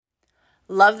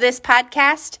Love this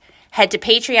podcast? Head to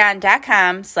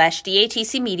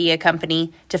patreon.com/DATC Media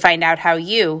Company to find out how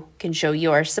you can show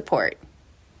your support.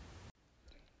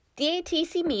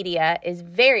 DATC Media is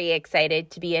very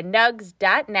excited to be a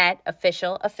Nugs.net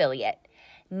official affiliate.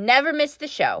 Never miss the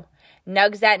show.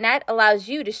 Nugs.net allows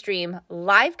you to stream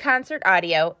live concert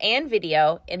audio and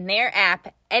video in their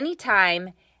app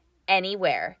anytime,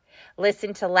 anywhere.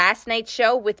 Listen to last night's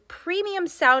show with premium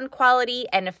sound quality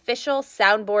and official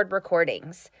soundboard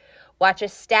recordings. Watch a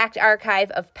stacked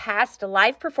archive of past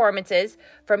live performances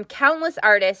from countless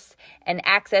artists and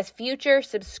access future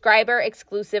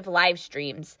subscriber-exclusive live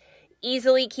streams.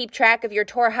 Easily keep track of your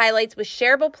tour highlights with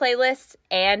shareable playlists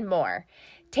and more.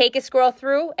 Take a scroll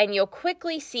through and you'll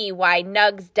quickly see why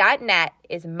Nugs.net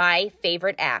is my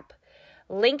favorite app.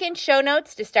 Link in show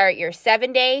notes to start your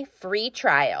 7-day free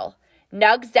trial.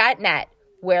 Nugs.net,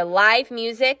 where live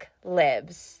music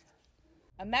lives.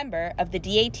 A member of the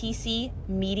DATC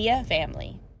media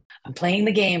family. I'm playing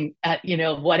the game at,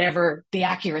 whatever the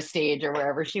Acura stage or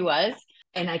wherever she was.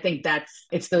 And I think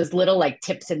it's those little like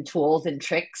tips and tools and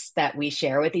tricks that we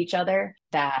share with each other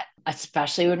that,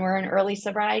 especially when we're in early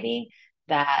sobriety,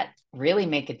 that really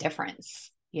make a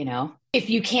difference. If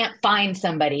you can't find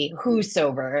somebody who's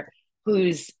sober,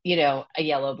 who's, a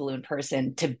yellow balloon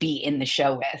person to be in the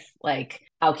show with, like,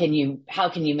 how can you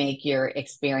make your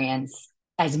experience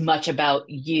as much about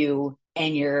you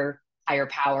and your higher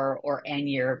power and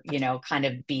your, kind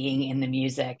of being in the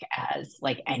music as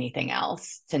like anything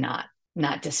else, to not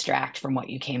distract from what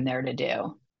you came there to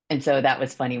do. And so that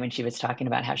was funny when she was talking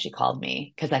about how she called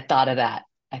me, because I thought of that.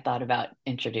 I thought about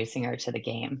introducing her to the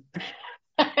game.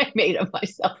 I made of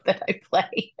myself that I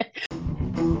play.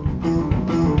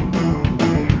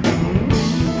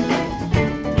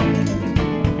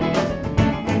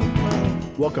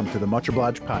 Welcome to the Much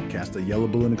Obliged podcast, a Yellow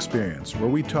Balloon Experience, where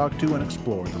we talk to and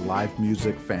explore the live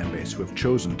music fan base who have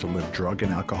chosen to live drug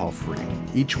and alcohol free.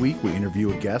 Each week, we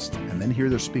interview a guest and then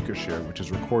hear their speaker share, which is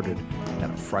recorded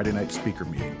at a Friday night speaker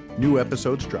meeting. New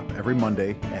episodes drop every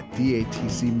Monday at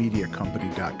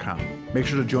datcmediacompany.com. Make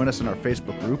sure to join us in our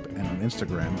Facebook group and on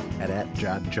Instagram at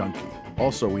 @JodJunkie.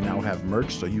 Also, we now have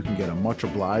merch, so you can get a Much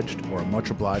Obliged or a Much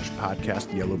Obliged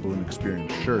Podcast Yellow Balloon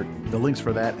Experience shirt. The links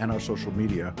for that and our social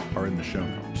media are in the show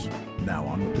notes. Now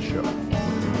on with the show.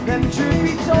 Then truth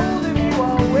be told, if you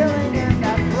are willing and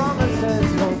that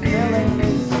promises fulfilling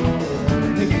is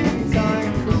the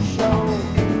time to show.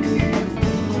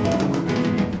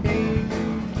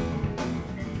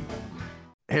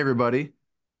 Hey, everybody.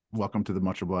 Welcome to the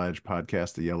Much Obliged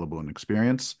Podcast, the Yellow Balloon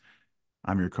Experience.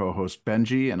 I'm your co-host,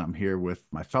 Benji, and I'm here with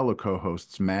my fellow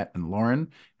co-hosts, Matt and Lauren.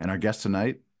 And our guest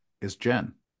tonight is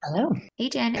Jenn. Hello. Hey,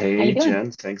 Jenn. Hey, Jenn.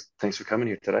 Thanks for coming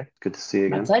here today. Good to see you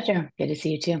again. My pleasure. Good to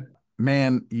see you too.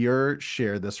 Man, your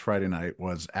share this Friday night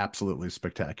was absolutely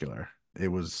spectacular. It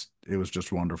was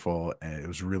just wonderful, and it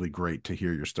was really great to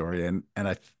hear your story. And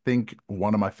I think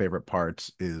one of my favorite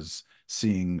parts is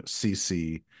seeing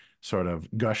Cece sort of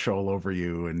gush all over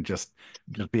you and just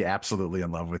be absolutely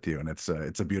in love with you. And it's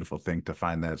a beautiful thing to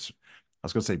find that, I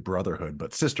was going to say brotherhood,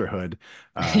 but sisterhood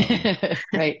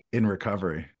right. in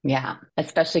recovery. Yeah.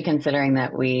 Especially considering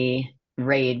that we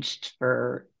raged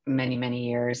for many, many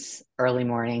years, early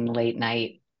morning, late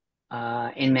night,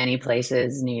 in many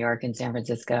places, New York and San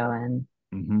Francisco and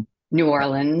New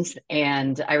Orleans.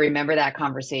 And I remember that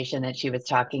conversation that she was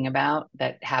talking about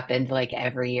that happened like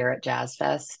every year at Jazz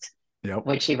Fest. Yep.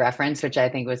 Which she referenced, which I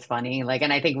think was funny. Like,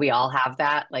 and I think we all have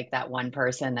that, like that one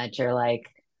person that you're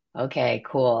like, okay,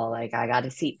 cool. Like, I got a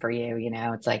seat for you.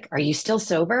 It's like, are you still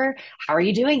sober? How are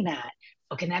you doing that?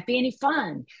 Oh, can that be any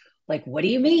fun? Like, what do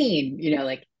you mean?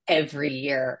 Like every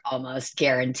year, almost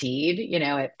guaranteed,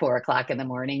 at 4:00 in the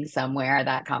morning, somewhere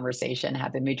that conversation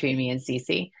happened between me and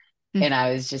Cece. And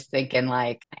I was just thinking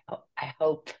like, I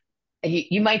hope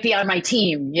you might be on my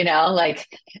team, like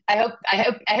I hope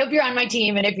you're on my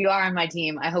team. And if you are on my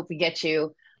team, I hope we get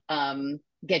you a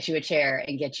chair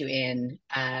and get you in,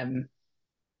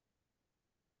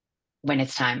 when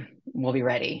it's time, we'll be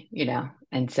ready,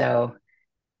 And so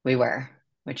we were,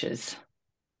 which is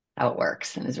how it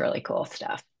works and is really cool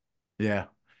stuff. Yeah.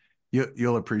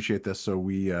 You'll appreciate this. So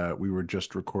we were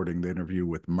just recording the interview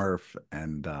with Murph,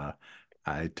 and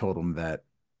I told him that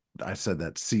I said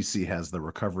that CC has the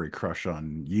recovery crush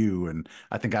on you, and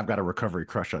I think I've got a recovery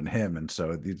crush on him, and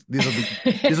so these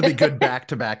will be good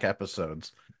back-to-back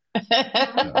episodes.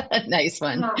 Nice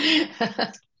one.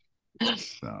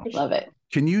 So, love it.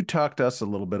 Can you talk to us a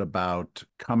little bit about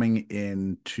coming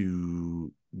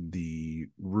into the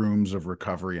rooms of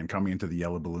recovery and coming into the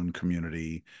Yellow Balloon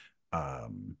community?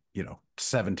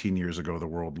 17 years ago, the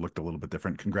world looked a little bit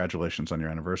different. Congratulations on your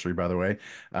anniversary, by the way.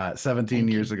 17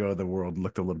 Thank years you. ago, the world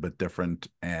looked a little bit different,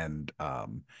 and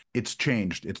it's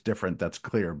changed. It's different. That's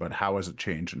clear. But how has it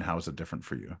changed, and how is it different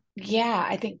for you? Yeah,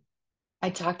 I think I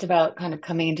talked about kind of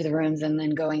coming into the rooms and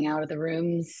then going out of the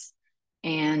rooms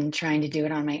and trying to do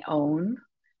it on my own.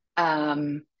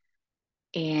 Um,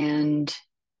 and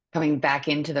coming back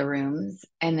into the rooms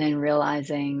and then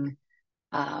realizing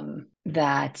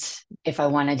that if I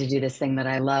wanted to do this thing that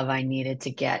I love, I needed to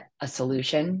get a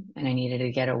solution and I needed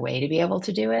to get a way to be able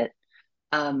to do it.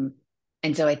 Um,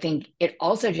 and so I think it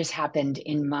also just happened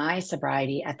in my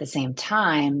sobriety at the same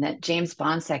time that James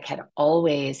Bonsek had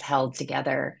always held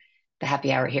together the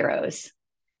Happy Hour Heroes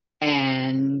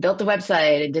and built the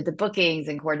website and did the bookings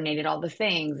and coordinated all the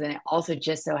things. And it also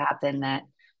just so happened that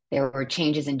there were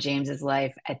changes in James's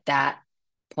life at that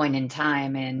point in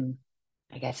time. And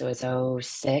I guess it was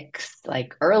 '06,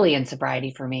 like early in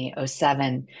sobriety for me,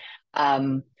 '07.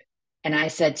 Um, and I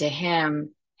said to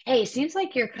him, "Hey, seems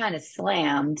like you're kind of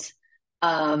slammed.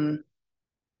 Um,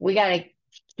 we got to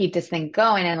keep this thing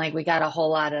going, and like we got a whole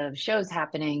lot of shows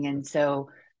happening. And so,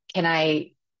 can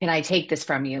I take this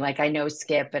from you? Like I know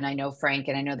Skip and I know Frank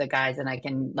and I know the guys, and I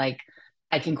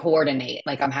can coordinate.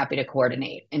 Like I'm happy to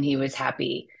coordinate." And he was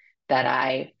happy that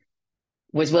I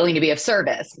was willing to be of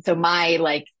service. So my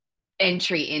like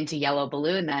entry into Yellow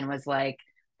Balloon then was like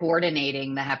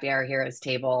coordinating the Happy Hour Heroes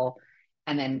table.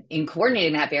 And then in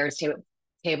coordinating the Happy Hours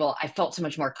table, I felt so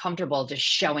much more comfortable just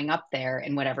showing up there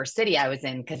in whatever city I was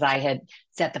in because I had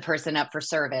set the person up for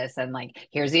service and like,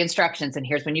 here's the instructions and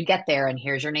here's when you get there and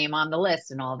here's your name on the list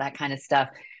and all that kind of stuff.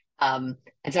 And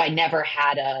so I never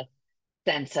had a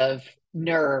sense of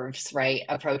nerves, right,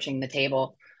 approaching the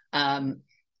table.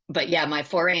 But yeah, my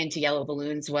foray into Yellow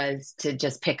Balloons was to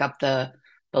just pick up the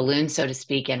balloon, so to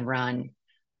speak, and run.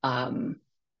 Um,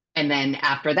 and then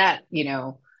after that,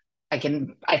 I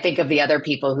think of the other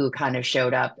people who kind of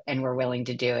showed up and were willing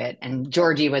to do it. And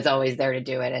Georgie was always there to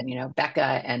do it. And, Becca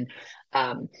and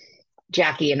um,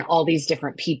 Jackie and all these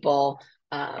different people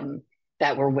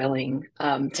that were willing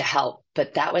to help.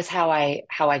 But that was how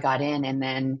I got in. And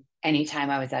then anytime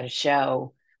I was at a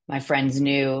show, my friends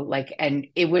knew like, and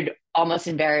it would almost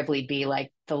invariably be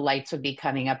like the lights would be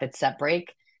coming up at set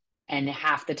break. And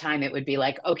half the time it would be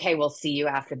like, okay, we'll see you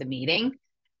after the meeting,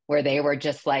 where they were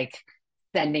just like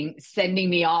sending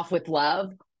me off with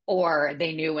love. Or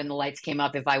they knew when the lights came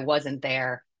up, if I wasn't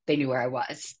there, they knew where I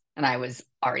was and I was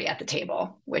already at the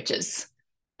table, which is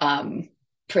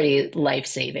pretty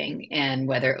life-saving. And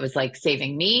whether it was like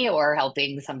saving me or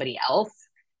helping somebody else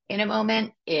in a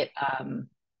moment,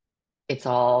 it's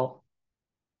all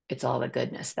the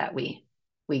goodness that we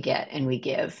get and we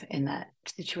give in that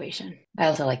situation. I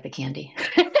also like the candy.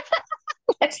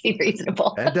 Let's be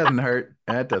reasonable. That doesn't hurt.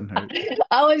 That doesn't hurt.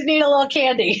 I always need a little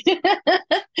candy.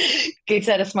 Good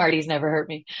set of Smarties never hurt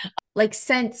me. Like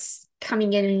since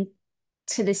coming in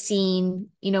to the scene,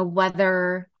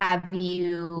 whether have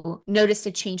you noticed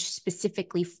a change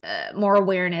specifically, more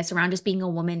awareness around just being a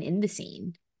woman in the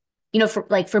scene?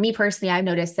 For me personally, I've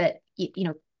noticed that,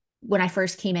 when I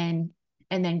first came in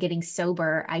and then getting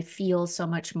sober, I feel so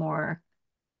much more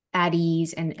at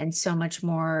ease and so much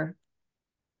more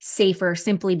safer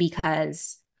simply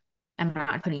because I'm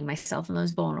not putting myself in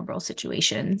those vulnerable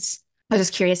situations. I was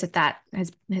just curious if that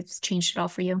has changed at all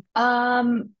for you.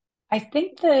 I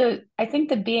think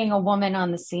the being a woman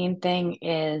on the scene thing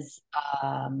is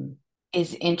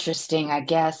interesting. I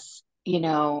guess,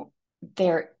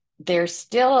 there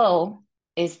still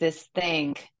is this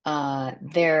thing.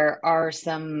 There are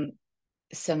some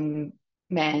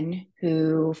men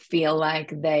who feel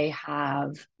like they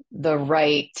have the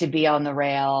right to be on the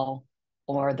rail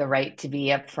or the right to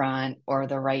be up front or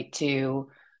the right to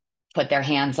put their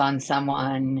hands on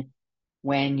someone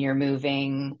when you're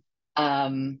moving.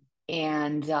 And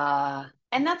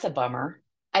that's a bummer.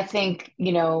 I think,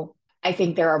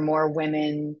 there are more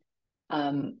women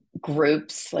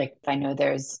groups. Like I know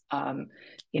there's,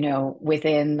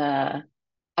 within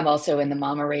I'm also in the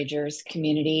Mama Ragers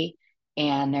community,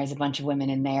 and there's a bunch of women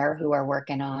in there who are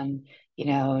working on,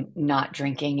 not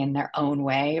drinking in their own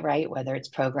way, right? Whether it's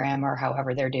program or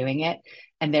however they're doing it.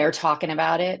 And they're talking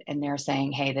about it and they're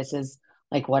saying, hey, this is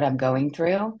like what I'm going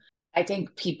through. I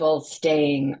think people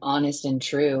staying honest and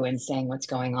true and saying what's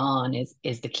going on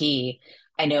is the key.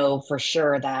 I know for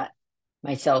sure that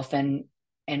myself and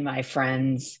my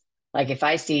friends, like if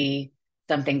I see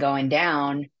something going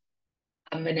down,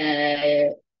 I'm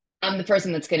the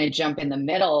person that's gonna jump in the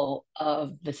middle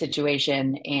of the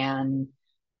situation and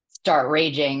start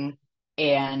raging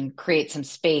and create some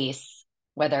space,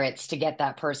 whether it's to get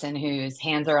that person whose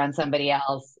hands are on somebody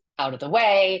else out of the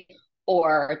way,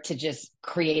 or to just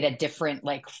create a different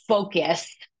like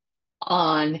focus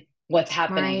on what's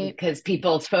happening, Right. because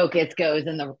people's focus go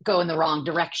in the wrong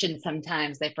direction.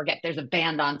 Sometimes they forget there's a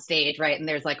band on stage, right? And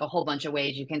there's like a whole bunch of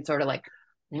ways you can sort of like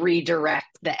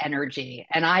redirect the energy.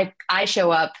 And I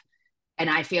show up and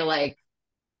I feel like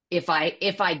if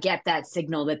I get that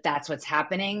signal that that's what's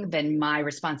happening, then my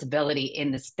responsibility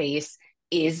in the space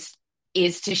is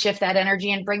to shift that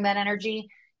energy and bring that energy.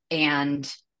 And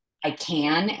I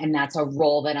can, and that's a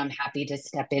role that I'm happy to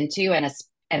step into, and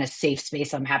a safe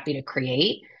space I'm happy to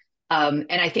create. And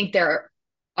I think there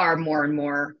are more and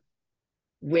more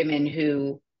women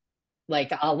who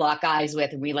like I'll lock eyes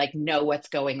with, and we like know what's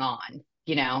going on,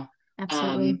 you know.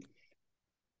 Absolutely. Um,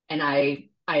 and I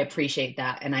appreciate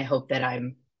that, and I hope that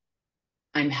I'm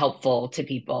helpful to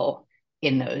people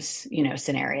in those,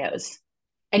 scenarios.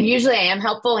 And usually I am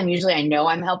helpful, and usually I know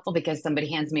I'm helpful because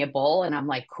somebody hands me a bowl and I'm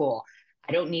like, cool.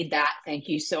 I don't need that. Thank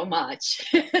you so much.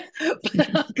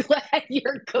 But I'm glad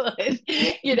you're good,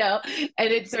 And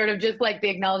it's sort of just like the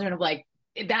acknowledgement of like,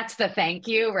 that's the thank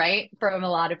you, right? From a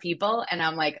lot of people. And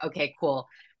I'm like, okay, cool.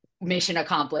 Mission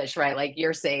accomplished, right? Like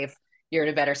you're safe. You're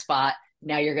in a better spot.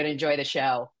 Now you're going to enjoy the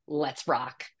show. Let's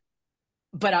rock.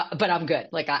 But I'm good.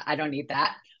 Like I don't need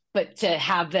that. But to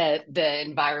have the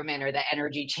environment or the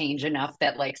energy change enough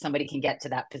that like somebody can get to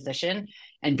that position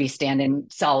and be standing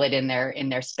solid in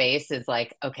their space is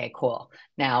like, okay, cool.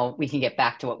 Now we can get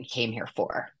back to what we came here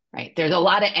for. Right. There's a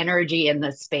lot of energy in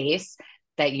the space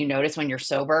that you notice when you're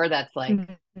sober. That's like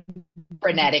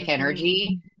frenetic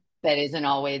energy that isn't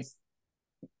always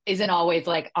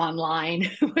like online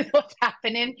with what's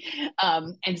happening.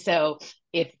 And so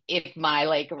if my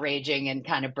like raging and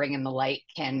kind of bringing the light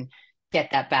can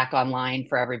get that back online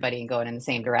for everybody and going in the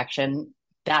same direction,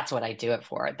 that's what I do it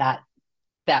for.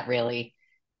 That really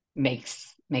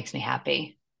makes me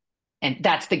happy. And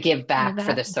that's the give I love back for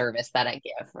that. the service that I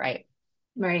give, right?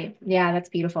 Right. Yeah, that's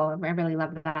beautiful. I really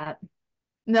love that.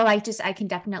 No, I can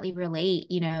definitely relate,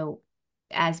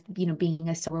 as, being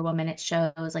a sober woman, it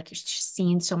shows like you're just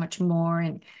seeing so much more.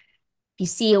 And you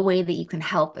see a way that you can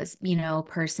help as, a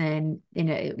person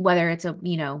whether it's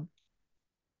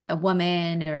a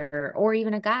woman or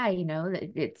even a guy,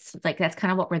 it's like, that's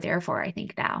kind of what we're there for, I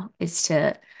think now is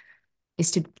to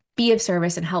be of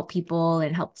service and help people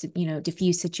and help to,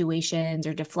 diffuse situations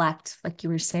or deflect, like you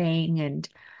were saying. And,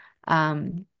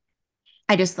 um,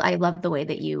 I love the way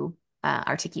that you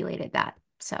articulated that.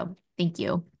 So thank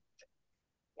you.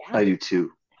 Yeah. I do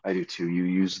too. I do too. You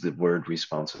use the word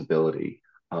responsibility,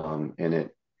 and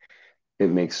it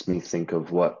makes me think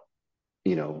of what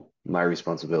my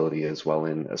responsibility is while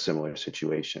in a similar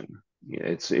situation. Yeah,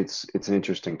 it's an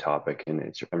interesting topic,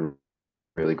 and I'm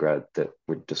really glad that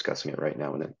we're discussing it right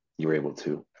now, and that you were able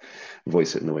to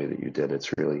voice it in the way that you did.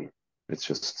 It's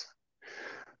just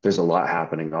there's a lot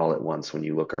happening all at once when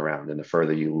you look around, and the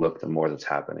further you look, the more that's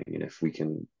happening. And if we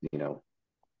can,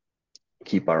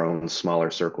 keep our own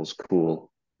smaller circles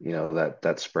cool,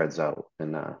 that spreads out.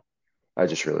 And I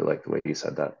just really like the way you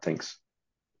said that. Thanks.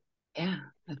 Yeah,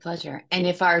 my pleasure. And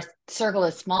if our circle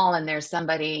is small and there's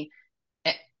somebody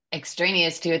e-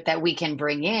 extraneous to it that we can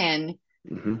bring in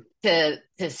Hmm. to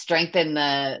strengthen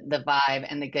the vibe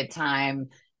and the good time,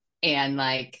 and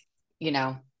like, you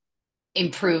know,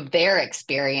 improve their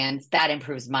experience, that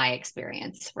improves my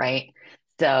experience, right?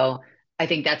 So I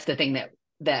think that's the thing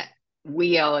that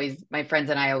my friends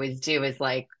and I always do is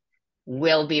like,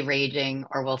 we'll be raging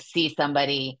or we'll see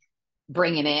somebody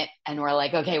bringing it and we're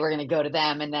like, okay, we're going to go to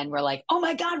them. And then we're like, oh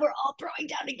my God, we're all throwing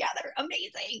down together.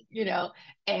 Amazing.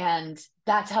 And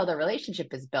that's how the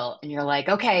relationship is built. And you're like,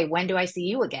 okay, when do I see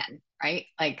you again? Right?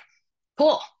 Like,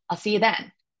 cool, I'll see you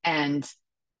then. And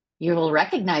you will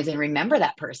recognize and remember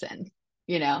that person,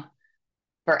 you know,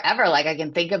 forever. Like I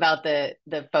can think about the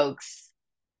folks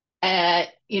at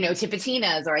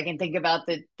Tipitina's, or I can think about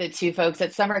the two folks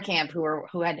at summer camp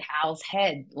who had Hal's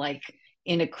head like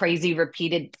in a crazy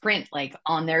repeated print like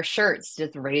on their shirts,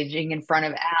 just raging in front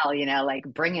of Al, like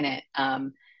bringing it.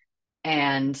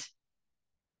 And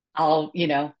I'll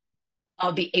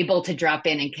I'll be able to drop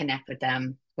in and connect with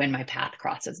them when my path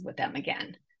crosses with them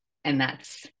again. And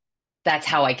that's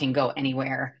how I can go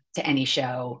anywhere to any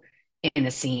show in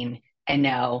the scene and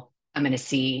know I'm going to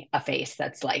see a face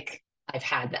that's like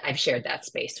I've shared that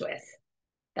space with.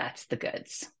 That's the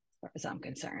goods, as far as I'm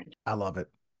concerned. I love it.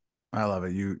 I love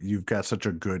it. You've got such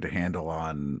a good handle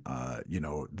on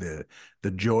the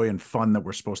joy and fun that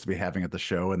we're supposed to be having at the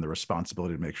show, and the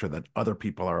responsibility to make sure that other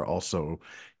people are also,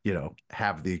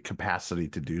 have the capacity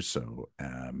to do so.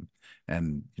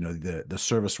 And the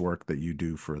service work that you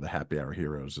do for the Happy Hour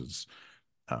Heroes is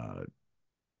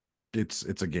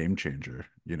it's a game changer.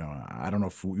 I don't know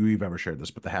if we've ever shared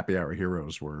this, but the Happy Hour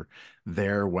Heroes were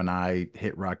there when I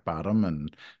hit rock bottom,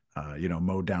 and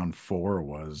Mow Down 4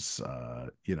 was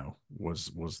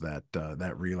was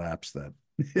that relapse that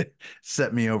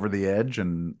set me over the edge.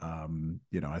 And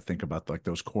I think about like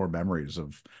those core memories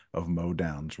of Mow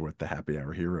Downs with the Happy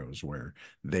Hour Heroes, where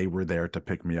they were there to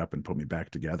pick me up and put me back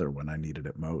together when I needed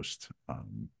it most.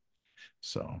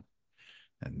 So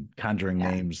and conjuring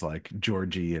Yeah. names like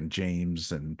Georgie and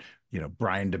James and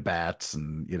Brian DeBats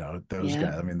and those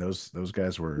guys. I mean those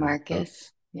guys were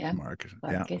Marcus. Yeah. Marcus.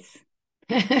 Marcus.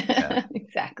 Yeah.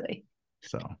 Exactly.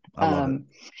 So I love it.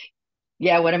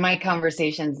 Yeah, one of my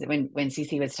conversations when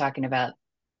Cece was talking about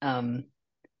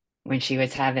when she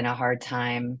was having a hard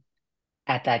time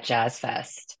at that jazz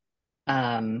fest,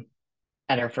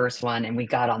 at her first one, and we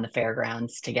got on the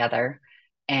fairgrounds together,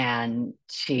 and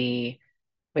she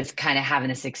was kind of having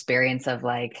this experience of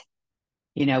like,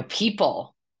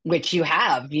 people, which you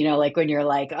have, like when you're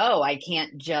like, oh, I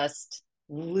can't just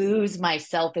lose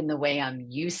myself in the way I'm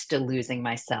used to losing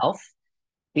myself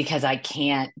because I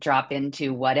can't drop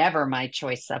into whatever my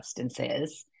choice substance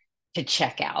is to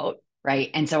check out. Right.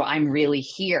 And so I'm really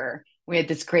here. We had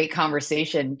this great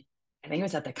conversation. I think it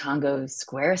was at the Congo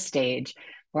Square stage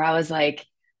where I was like,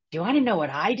 do you want to know what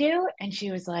I do? And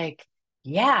she was like,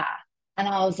 yeah. And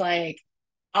I was like,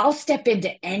 I'll step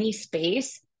into any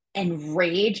space and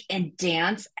rage and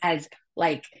dance as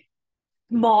like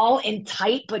small and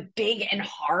tight, but big and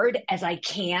hard as I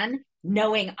can,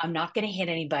 knowing I'm not going to hit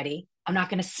anybody. I'm not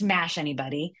going to smash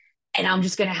anybody. And I'm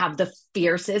just going to have the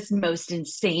fiercest, most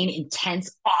insane,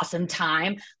 intense, awesome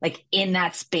time, like in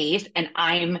that space. And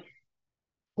I'm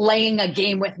playing a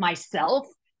game with myself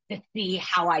to see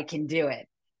how I can do it.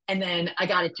 And then I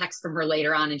got a text from her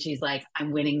later on, and she's like,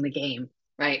 I'm winning the game.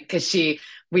 Right. Because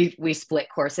we split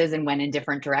courses and went in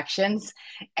different directions.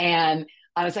 And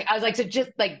I was like, so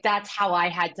just like, that's how I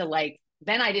had to like,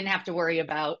 then I didn't have to worry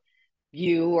about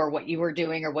you or what you were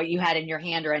doing or what you had in your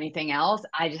hand or anything else.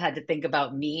 I just had to think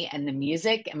about me and the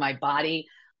music and my body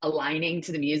aligning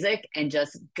to the music and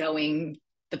just going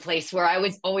the place where I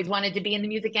was always wanted to be in the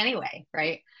music anyway.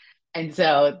 Right. And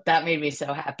so that made me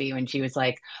so happy when she was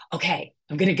like, okay,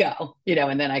 I'm going to go,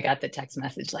 and then I got the text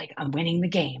message, like, I'm winning the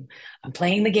game. I'm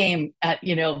playing the game at,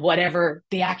 whatever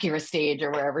the Acura stage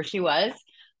or wherever she was.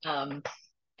 And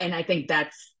I think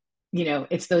that's,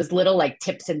 it's those little like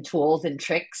tips and tools and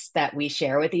tricks that we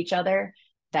share with each other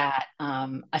that,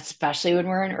 especially when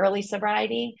we're in early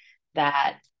sobriety,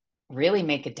 that really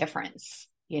make a difference,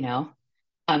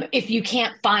 if you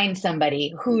can't find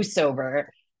somebody who's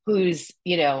sober, who's,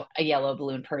 a yellow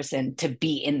balloon person to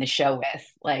be in the show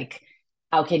with, like,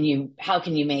 how can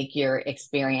you make your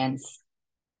experience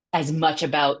as much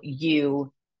about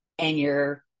you and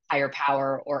your higher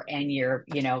power and your,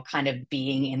 kind of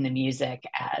being in the music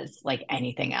as like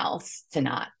anything else to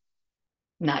not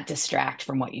distract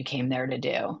from what you came there to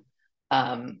do.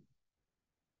 And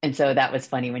so that was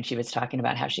funny when she was talking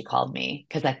about how she called me,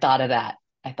 because I thought of that.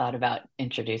 I thought about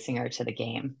introducing her to the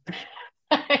game.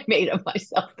 I made of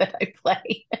myself that I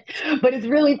play. But it's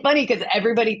really funny because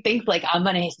everybody thinks like I'm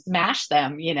going to smash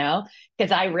them,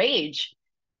 because I rage.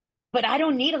 But I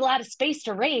don't need a lot of space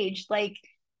to rage. Like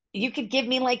you could give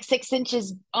me like 6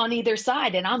 inches on either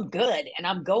side and I'm good and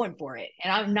I'm going for it.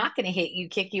 And I'm not going to hit you,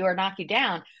 kick you, or knock you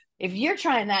down. If you're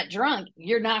trying that drunk,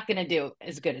 you're not going to do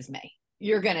as good as me.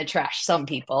 You're going to trash some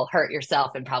people, hurt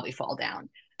yourself, and probably fall down.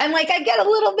 And like I get a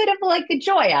little bit of like a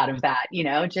joy out of that,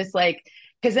 just like,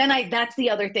 because then that's the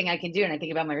other thing I can do. And I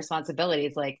think about my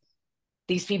responsibilities. Like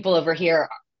these people over here,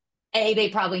 they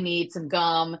probably need some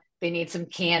gum. They need some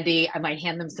candy. I might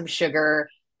hand them some sugar.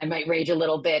 I might rage a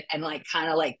little bit and like kind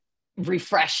of like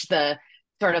refresh the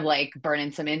sort of like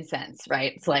burning some incense,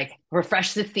 right? It's like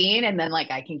refresh the scene and then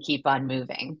like I can keep on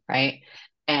moving, right?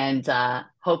 And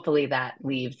hopefully that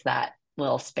leaves that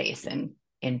little space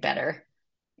in better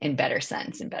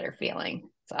sense and better feeling.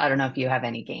 So I don't know if you have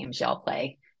any games y'all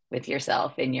play with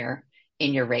yourself in your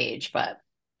rage, but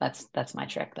that's my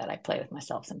trick that I play with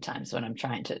myself sometimes when I'm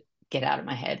trying to get out of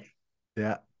my head.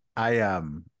 Yeah.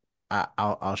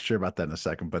 I'll share about that in a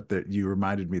second, but you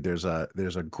reminded me there's a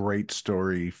great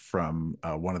story from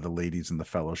one of the ladies in the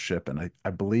fellowship, and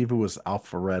I believe it was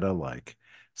Alpharetta, like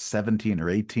 17 or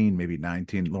 18, maybe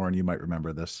 19. Lauren, you might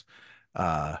remember this,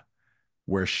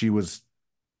 where she was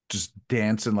just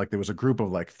dancing. Like there was a group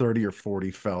of like 30 or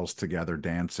 40 fells together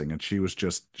dancing, and she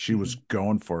was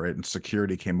going for it, and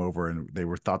security came over and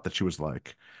thought that she was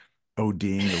like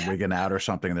ODing or wigging out or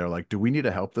something. And they were like, "Do we need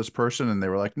to help this person?" And they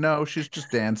were like, "No, she's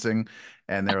just dancing."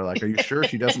 And they were like, "Are you sure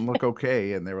she doesn't look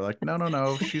okay?" And they were like, "No, no,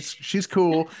 no, she's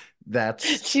cool."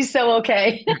 That's She's so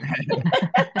okay.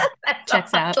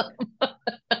 Checks out.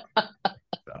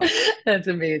 That's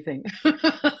amazing.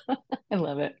 I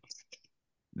love it.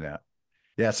 Yeah.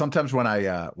 Yeah, sometimes when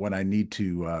I need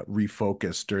to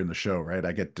refocus during the show, right?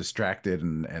 I get distracted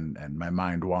and my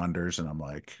mind wanders and I'm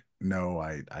like, no,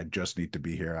 I just need to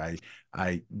be here.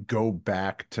 I go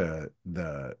back to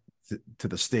the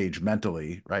stage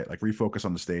mentally, right? Like refocus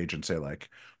on the stage and say like,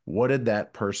 what did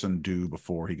that person do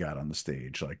before he got on the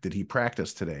stage? Like, did he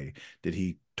practice today? Did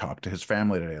he talk to his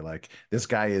family today? Like, this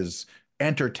guy is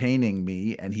entertaining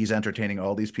me and he's entertaining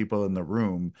all these people in the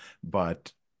room,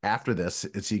 but after this,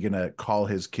 is he going to call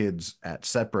his kids at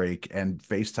set break and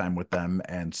FaceTime with them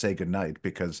and say goodnight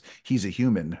because he's a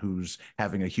human who's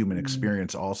having a human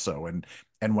experience also. And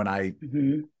when I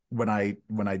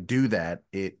do that,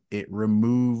 it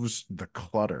removes the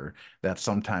clutter that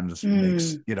sometimes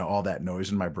makes, all that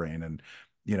noise in my brain. And,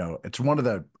 it's one of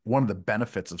the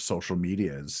benefits of social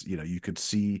media is, you could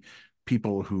see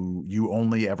people who you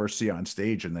only ever see on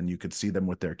stage, and then you could see them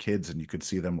with their kids and you could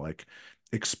see them like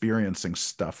experiencing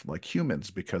stuff like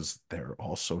humans because they're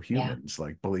also humans,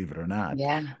 like believe it or not.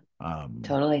 Yeah,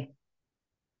 totally.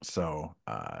 So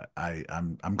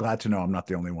I'm glad to know I'm not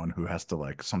the only one who has to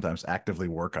like sometimes actively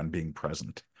work on being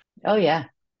present. Oh yeah.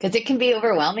 Because it can be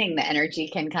overwhelming. The energy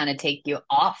can kind of take you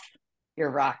off your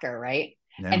rocker, right?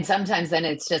 Yeah. And sometimes then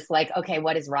it's just like, okay,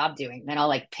 what is Rob doing? Then I'll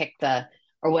like pick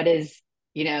or what is,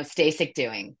 Stasik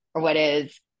doing? Or what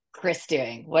is Chris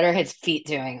doing? What are his feet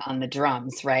doing on the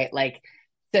drums, right? Like,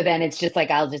 so then it's just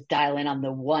like I'll just dial in on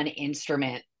the one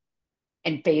instrument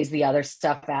and phase the other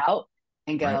stuff out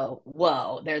and go, Right.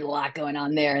 whoa, there's a lot going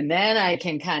on there. And then I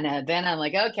can then I'm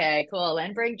like, okay, cool.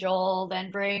 Then bring Joel, then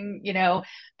bring,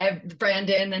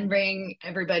 Brandon, then bring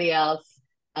everybody else.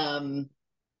 And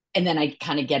then I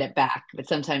kind of get it back. But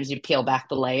sometimes you peel back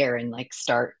the layer and like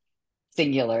start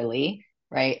singularly,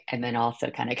 right? And then also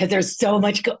kind of, because there's so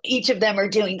much, each of them are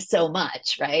doing so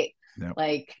much, right? Yep.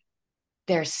 Like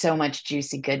there's so much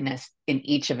juicy goodness in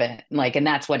each of it. Like, and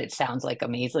that's what it sounds like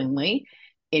amazingly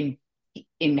in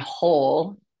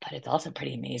whole, but it's also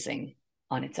pretty amazing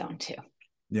on its own too.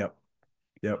 Yep.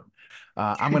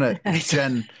 I'm gonna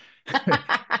Jenn,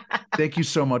 thank you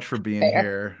so much for being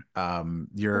here.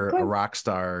 You're a rock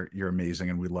star, you're amazing,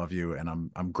 and we love you.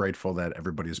 And I'm grateful that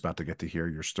everybody's about to get to hear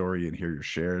your story and hear your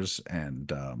shares.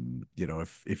 And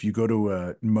if you go to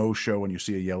a Mo show and you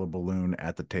see a yellow balloon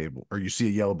at the table, or you see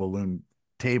a yellow balloon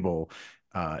table,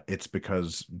 it's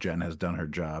because Jenn has done her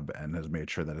job and has made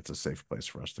sure that it's a safe place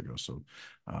for us to go. So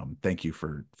thank you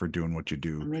for doing what you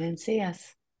do. Come in and see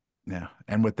us. Yeah.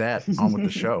 And with that, on with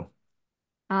the show.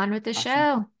 On with the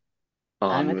show.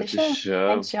 On with the show.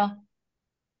 Thanks, y'all.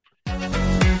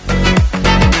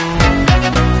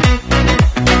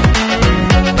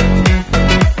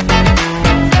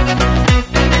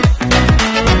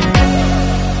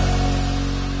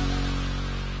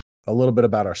 A little bit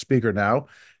about our speaker now,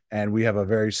 and we have a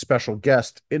very special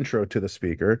guest intro to the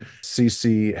speaker.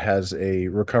 Cece has a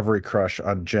recovery crush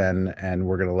on Jenn, and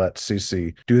we're going to let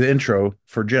Cece do the intro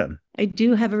for Jenn. I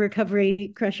do have a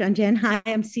recovery crush on Jenn. Hi,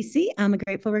 I'm Cece. I'm a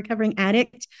grateful recovering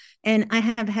addict, and I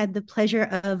have had the pleasure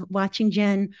of watching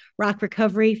Jenn rock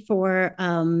recovery for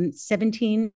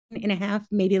 17 and a half,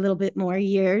 maybe a little bit more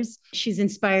years. She's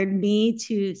inspired me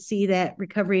to see that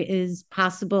recovery is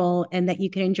possible and that you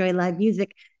can enjoy live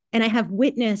music. And I have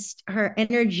witnessed her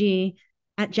energy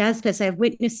at Jazz Fest. I have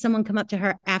witnessed someone come up to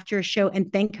her after a show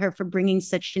and thank her for bringing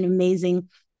such an amazing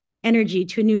energy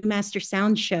to a new Master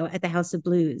Sound show at the House of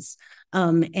Blues.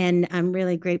 And I'm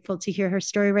really grateful to hear her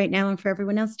story right now and for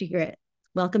everyone else to hear it.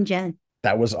 Welcome, Jenn.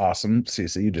 That was awesome,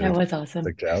 Cece. You did That was awesome.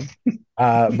 Good job.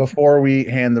 Before we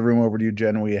hand the room over to you,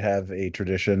 Jenn, we have a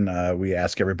tradition. We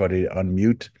ask everybody to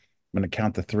unmute. I'm going to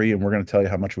count to 3, and we're going to tell you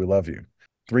how much we love you.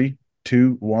 3,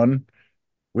 2, 1.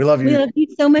 We love you. We love you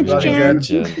so much, Jenn.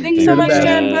 Thanks so much,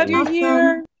 Jenn. Glad you're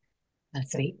here.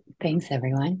 That's sweet. Thanks,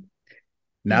 everyone.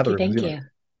 Now Thank you.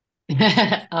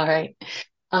 All right.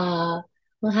 Well,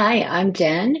 hi, I'm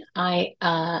Jenn. I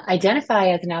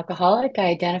identify as an alcoholic. I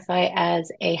identify as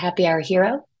a happy hour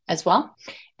hero as well.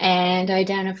 And I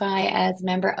identify as a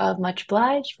member of Much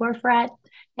Obliged, Wharf Rat,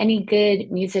 any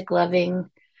good music loving,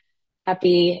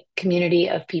 happy community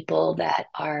of people that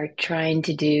are trying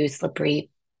to do slippery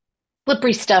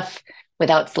stuff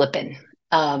without slipping.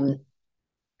 My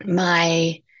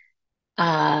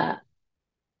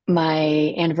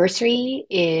anniversary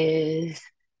is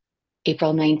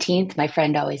April 19th. My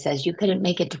friend always says, you couldn't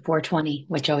make it to 420,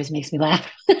 which always makes me laugh.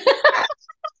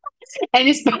 and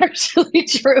it's partially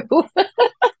true.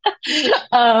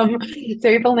 So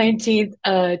April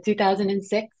 19th,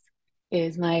 2006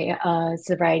 is my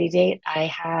sobriety date. I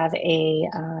have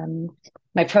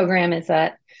my program is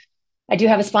that I do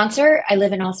have a sponsor. I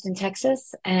live in Austin,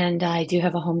 Texas, and I do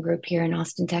have a home group here in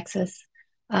Austin, Texas.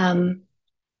 Um,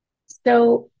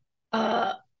 so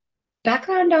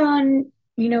background on,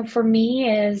 for me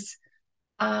is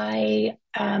I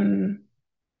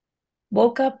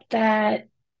woke up that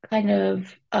kind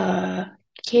of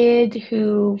kid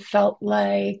who felt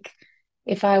like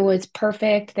if I was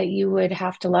perfect, that you would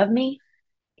have to love me.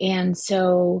 And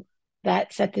so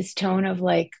that set this tone of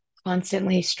like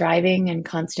constantly striving and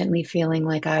constantly feeling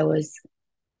like I was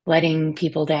letting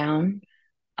people down.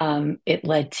 It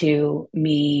led to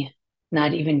me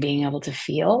not even being able to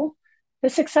feel the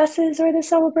successes or the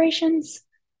celebrations.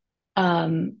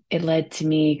 It led to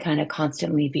me kind of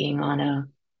constantly being on a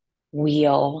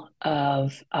wheel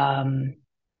of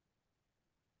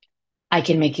I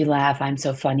can make you laugh, I'm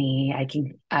so funny,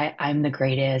 I'm the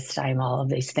greatest, I'm all of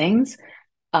these things,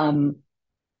 to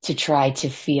try to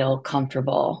feel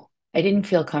comfortable. I didn't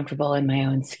feel comfortable in my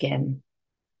own skin.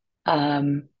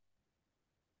 um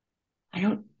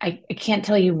I can't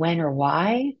tell you when or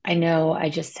why. I know I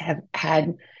just have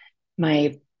had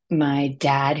my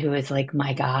dad, who is like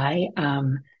my guy,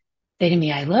 say to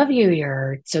me, I love you.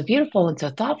 You're so beautiful and so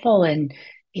thoughtful. And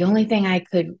the only thing I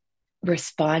could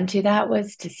respond to that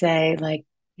was to say, like,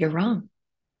 you're wrong.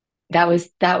 That was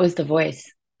the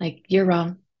voice. Like, you're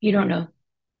wrong. You don't know.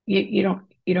 You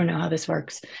don't know how this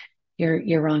works.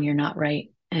 You're wrong. You're not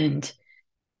right. And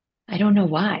I don't know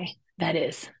why that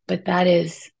is, but that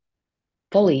is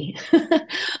fully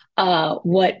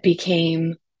what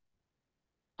became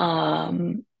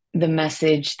the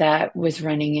message that was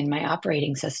running in my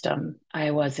operating system.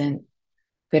 I wasn't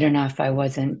good enough. I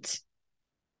wasn't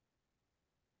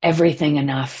everything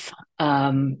enough.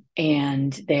 And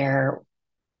there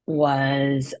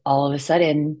was all of a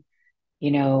sudden,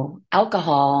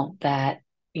 alcohol that,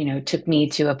 took me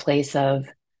to a place of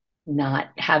not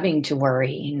having to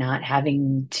worry, not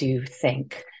having to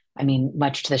think. I mean,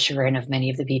 much to the chagrin of many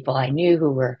of the people I knew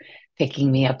who were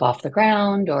picking me up off the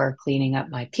ground or cleaning up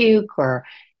my puke or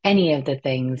any of the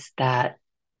things that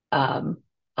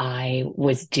I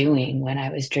was doing when I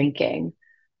was drinking.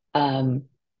 Um,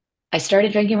 I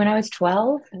started drinking when I was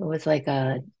 12. It was like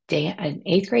an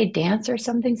eighth grade dance or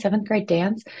something, seventh grade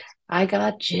dance. I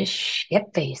got just shit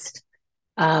faced,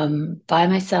 by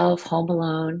myself, home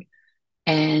alone.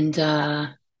 And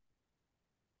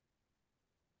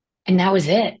and that was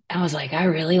it. I was like, I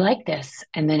really like this.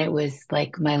 And then it was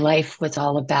like my life was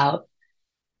all about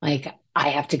like, I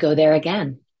have to go there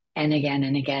again and again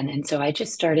and again. And so I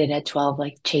just started at 12,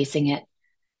 like chasing it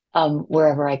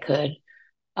wherever I could.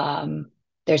 Um,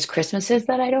 there's Christmases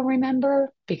that I don't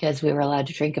remember because we were allowed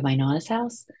to drink at my nana's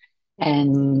house.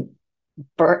 And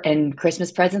and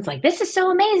Christmas presents, like, this is so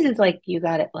amazing. It's like, you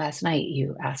got it last night,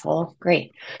 you asshole.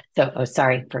 Great. So, oh,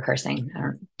 sorry for cursing. I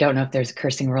don't know if there's a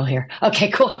cursing rule here.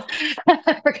 Okay, cool.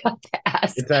 I forgot to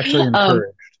ask. It's actually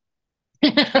encouraged.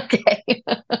 Okay.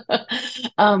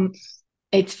 um,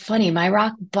 it's funny. My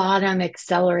rock bottom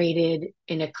accelerated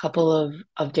in a couple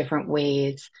of different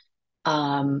ways.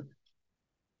 How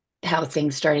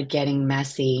things started getting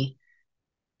messy.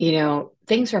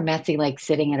 Things were messy, like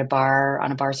sitting at a bar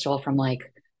on a bar stool from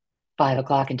like 5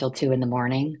 o'clock until 2 in the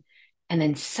morning. And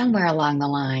then somewhere along the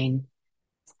line,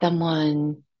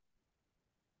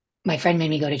 my friend made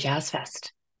me go to Jazz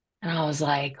Fest. And I was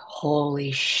like,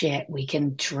 holy shit, we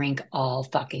can drink all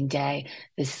fucking day.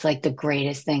 This is like the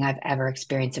greatest thing I've ever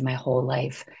experienced in my whole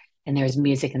life. And there's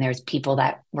music and there's people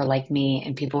that were like me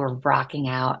and people were rocking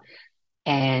out.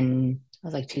 And it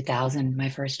was like 2000, my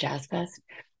first Jazz Fest.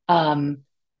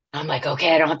 I'm like,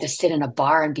 okay, I don't have to sit in a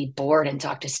bar and be bored and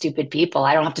talk to stupid people.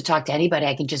 I don't have to talk to anybody.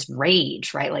 I can just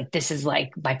rage, right? Like, this is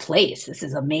like my place. This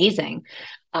is amazing.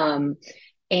 And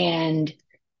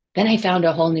then I found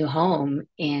a whole new home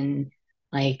in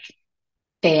like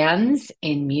fans,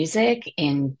 in music,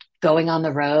 in going on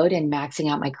the road and maxing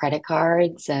out my credit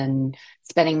cards and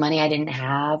spending money I didn't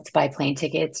have to buy plane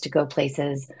tickets to go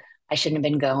places I shouldn't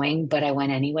have been going, but I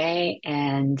went anyway,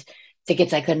 and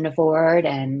tickets I couldn't afford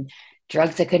and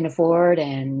drugs I couldn't afford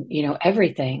and,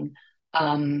 everything.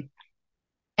 And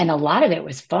a lot of it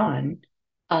was fun.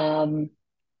 Um,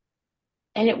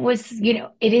 and it was,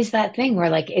 it is that thing where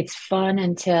like it's fun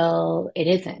until it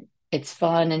isn't. It's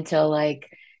fun until like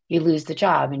you lose the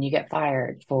job and you get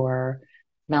fired for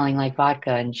smelling like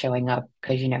vodka and showing up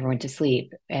because you never went to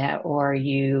sleep. Or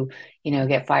you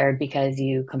get fired because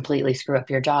you completely screw up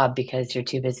your job because you're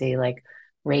too busy like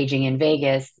raging in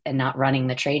Vegas and not running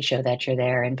the trade show that you're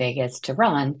there in Vegas to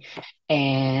run,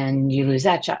 and you lose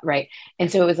that shot, right?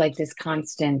 And so it was like this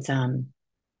constant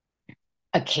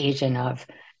occasion of,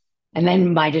 and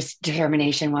then my just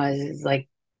determination was like,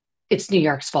 it's New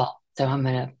York's fault, so I'm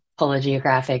gonna pull a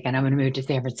geographic and I'm gonna move to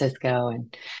San Francisco,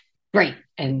 and great.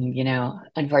 And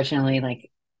unfortunately,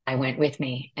 like, I went with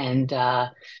me, and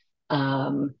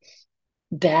um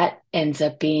that ends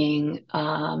up being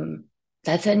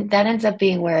that ends up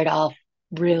being where it all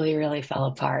really, really fell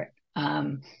apart.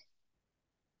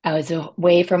 I was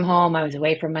away from home. I was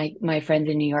away from my friends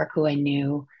in New York who I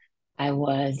knew. I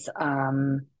was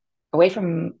away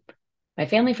from my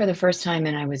family for the first time,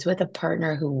 and I was with a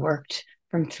partner who worked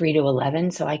from 3 to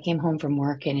 11. So I came home from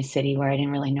work in a city where I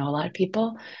didn't really know a lot of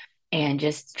people, and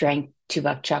just drank 2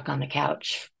 buck chuck on the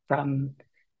couch from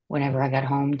whenever I got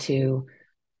home to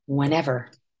whenever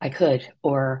I could,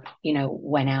 or,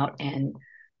 went out and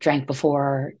drank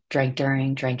before, drank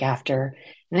during, drank after.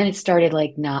 And then it started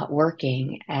like not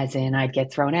working, as in I'd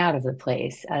get thrown out of the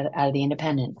place, out of the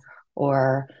independent,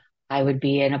 or I would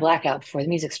be in a blackout before the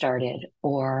music started,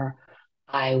 or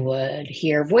I would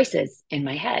hear voices in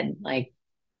my head, like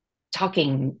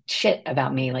talking shit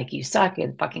about me, like, you suck,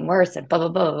 it's fucking worse, and blah, blah,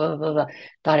 blah, blah, blah, blah.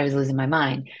 Thought I was losing my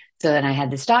mind. So then I had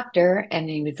this doctor, and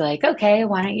he was like, okay,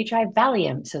 why don't you try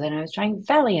Valium? So then I was trying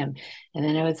Valium. And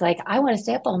then I was like, I want to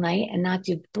stay up all night and not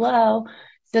do blow.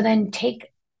 So then take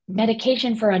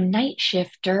medication for a night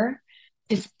shifter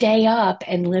to stay up.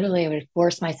 And literally I would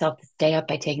force myself to stay up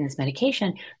by taking this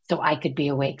medication so I could be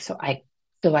awake, so I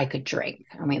could drink.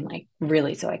 I mean, like,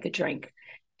 really, so I could drink.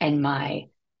 And my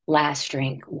last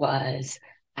drink was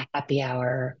a happy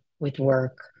hour with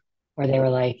work, where they were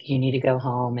like, you need to go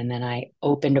home. And then I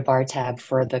opened a bar tab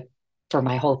for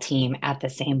my whole team at the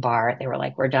same bar. They were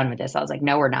like, we're done with this. I was like,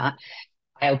 no, we're not.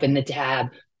 I opened the tab,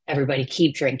 everybody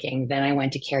keep drinking. Then I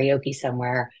went to karaoke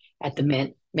somewhere at the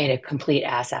Mint, made a complete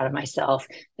ass out of myself.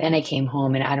 Then I came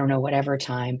home, and I don't know, whatever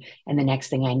time. And the next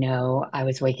thing I know, I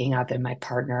was waking up and my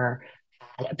partner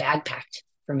had a bag packed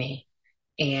for me.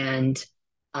 And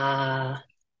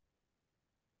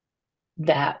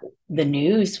that the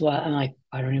news was, I'm like,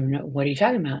 I don't even know, what are you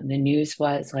talking about? And the news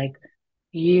was like,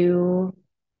 you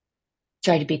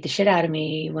tried to beat the shit out of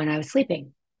me when I was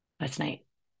sleeping last night,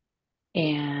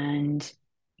 and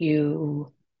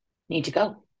you need to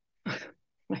go.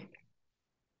 Like,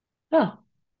 oh,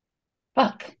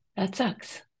 fuck, that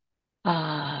sucks.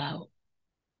 Uh,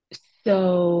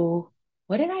 so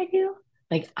what did I do?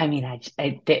 Like, I mean,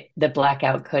 the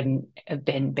blackout couldn't have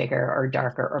been bigger or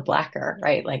darker or blacker,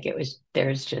 right? Like,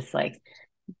 there's just like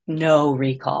no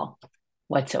recall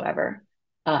whatsoever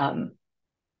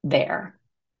there.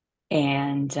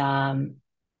 And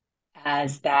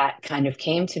as that kind of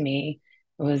came to me,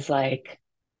 it was like,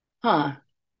 huh,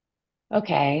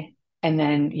 okay. And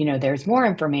then, there's more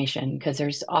information, because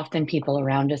there's often people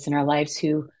around us in our lives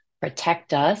who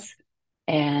protect us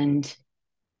and,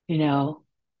 you know,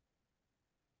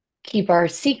 keep our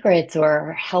secrets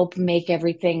or help make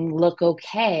everything look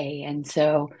okay. And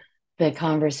so the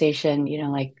conversation,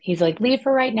 like, he's like, leave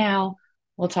for right now.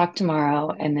 We'll talk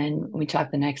tomorrow. And then we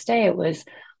talked the next day. It was,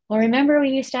 well, remember we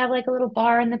used to have like a little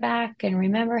bar in the back, and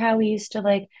remember how we used to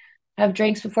like have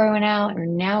drinks before we went out,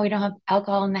 and now we don't have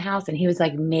alcohol in the house. And he was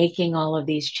like making all of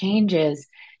these changes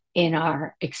in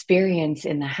our experience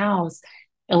in the house,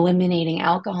 eliminating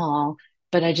alcohol.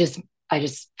 But I just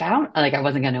found like I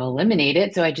wasn't going to eliminate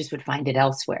it, so I just would find it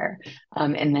elsewhere.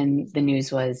 And then the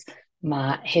news was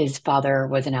his father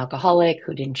was an alcoholic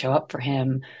who didn't show up for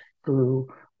him, who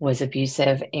was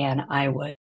abusive, and I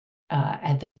would,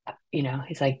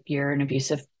 he's like, you're an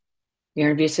abusive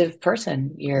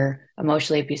person. You're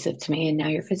emotionally abusive to me, and now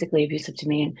you're physically abusive to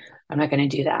me, and I'm not going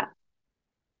to do that.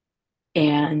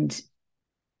 And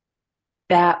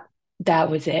that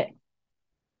was it.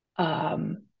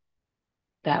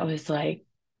 That was like,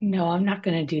 no, I'm not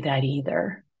going to do that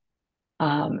either.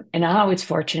 And I was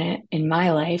fortunate in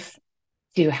my life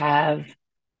to have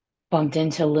bumped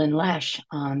into Lynn Lesh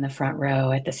on the front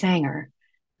row at the Sanger,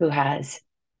 who has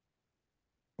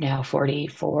now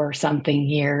 44 something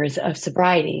years of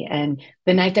sobriety. And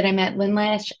the night that I met Lynn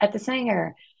Lesh at the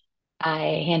Sanger,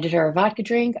 I handed her a vodka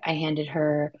drink. I handed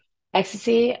her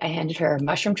ecstasy. I handed her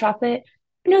mushroom chocolate.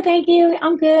 No, thank you.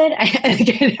 I'm good. I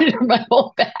handed her my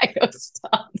whole bag of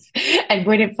stuff. I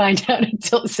wouldn't find out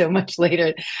until so much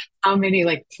later how many,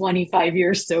 like, 25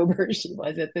 years sober she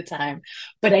was at the time.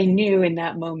 But I knew in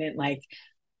that moment, like,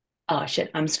 oh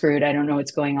shit, I'm screwed. I don't know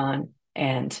what's going on.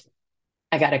 And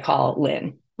I got to call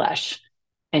Lynn Lesh,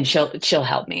 and she'll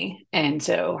help me. And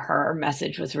so her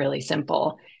message was really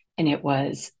simple. And it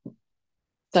was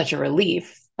such a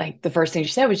relief. like the first thing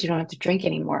she said was, you don't have to drink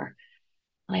anymore.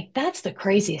 Like, that's the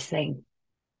craziest thing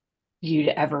you'd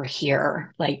ever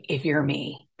hear. Like, if you're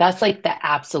me, that's like the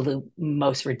absolute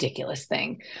most ridiculous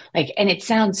thing. Like, and it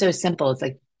sounds so simple. It's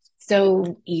like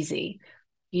so easy.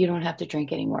 You don't have to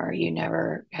drink anymore. You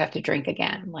never have to drink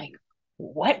again. Like,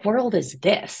 what world is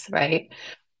this? Right.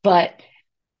 But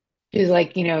it was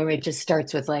like, it just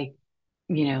starts with like,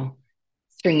 you know,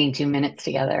 stringing 2 minutes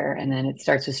together. And then it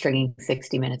starts with stringing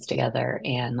 60 minutes together.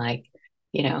 And like,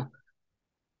 you know,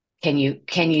 can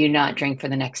you not drink for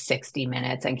the next 60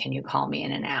 minutes? And can you call me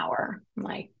in an hour? I'm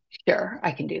like, sure,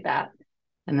 I can do that.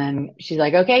 And then she's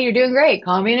like, okay, you're doing great.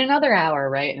 Call me in another hour.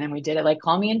 Right. And then we did it like,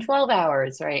 call me in 12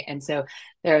 hours. Right. And so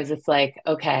there was this like,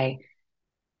 okay,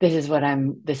 this is what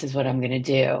I'm going to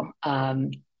do.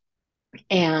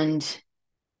 And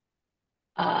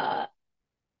uh,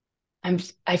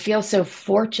 I feel so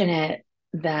fortunate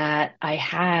that I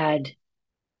had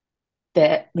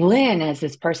that Lynn as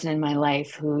this person in my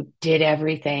life who did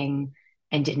everything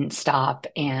and didn't stop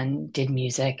and did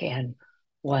music and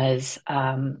was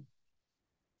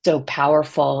so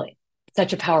powerful,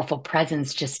 such a powerful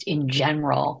presence just in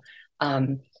general.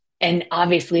 And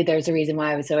obviously there's a reason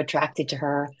why I was so attracted to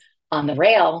her on the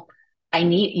rail. I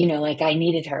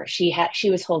needed her.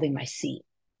 She was holding my seat,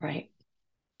 right?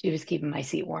 She was keeping my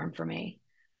seat warm for me.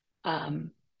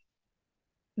 Um,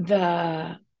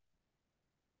 the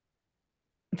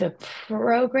the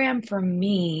program for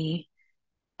me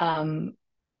was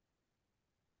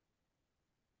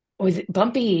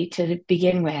bumpy to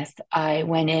begin with. I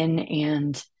went in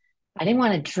and I didn't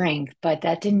want to drink, but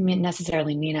that didn't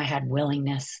necessarily mean I had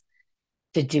willingness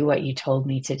to do what you told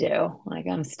me to do. Like,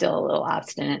 I'm still a little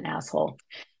obstinate asshole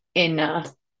in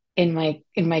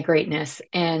my greatness.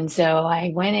 And so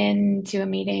I went into a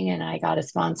meeting and I got a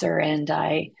sponsor and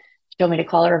she told me to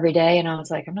call her every day. And I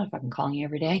was like, I'm not fucking calling you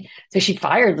every day. So she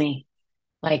fired me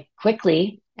like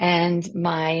quickly. And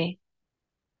my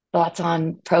thoughts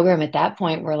on program at that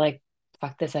point were like,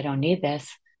 fuck this, I don't need this.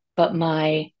 But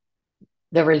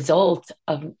the result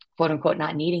of quote unquote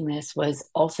not needing this was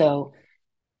also,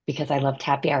 because I loved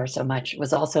happy hour so much,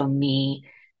 was also me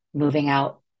moving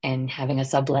out and having a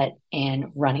sublet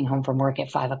and running home from work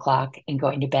at 5 o'clock and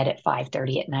going to bed at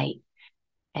 5:30 at night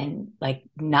and like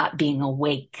not being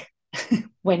awake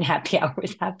when happy hour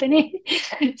was happening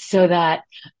so that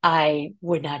I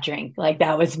would not drink. Like,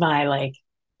 that was my like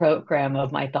program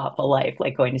of my thoughtful life,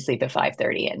 like going to sleep at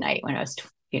 5:30 at night when I was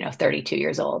 32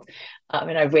 years old.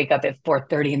 And I'd wake up at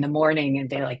 4:30 in the morning and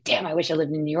be like, damn, I wish I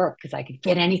lived in New York because I could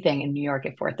get anything in New York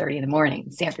at 4:30 in the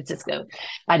morning. San Francisco,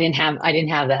 I didn't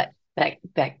have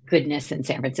that goodness in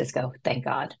San Francisco, thank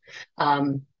God.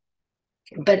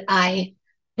 But I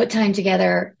put time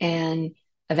together and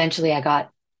eventually I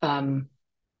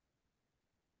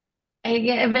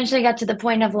eventually got to the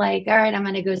point of like, all right, I'm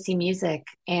going to go see music.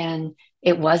 And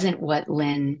it wasn't what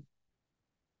Lynn,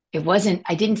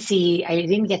 I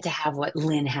didn't get to have what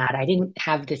Lynn had. I didn't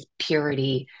have this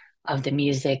purity of the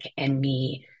music and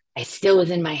me. I still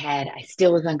was in my head. I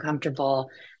still was uncomfortable.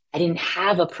 I didn't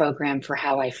have a program for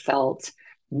how I felt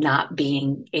not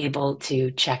being able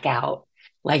to check out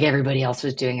like everybody else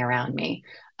was doing around me.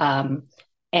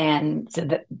 And so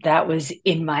that was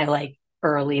in my like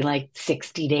early, like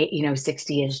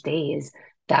 60-ish days.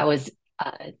 That was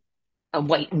a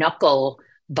white knuckle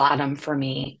bottom for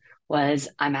me. Was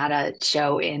I'm at a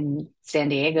show in San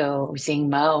Diego seeing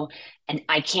Mo, and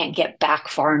I can't get back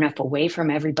far enough away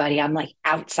from everybody. I'm like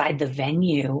outside the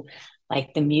venue,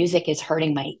 like the music is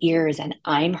hurting my ears and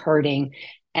I'm hurting.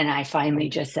 And I finally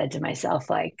just said to myself,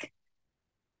 like,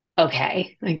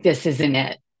 okay, like this isn't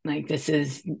it. Like this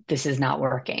is not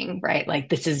working, right? Like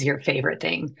this is your favorite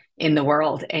thing in the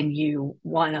world and you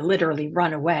want to literally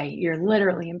run away. You're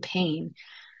literally in pain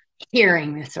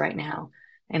hearing this right now.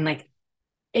 And like,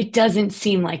 it doesn't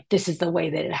seem like this is the way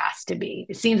that it has to be.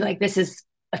 It seems like this is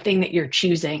a thing that you're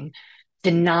choosing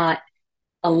to not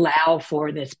allow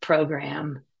for this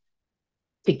program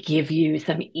to give you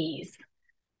some ease.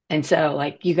 And so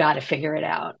like, you got to figure it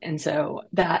out. And so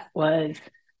that was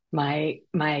my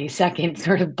second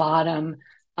sort of bottom.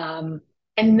 And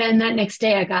then that next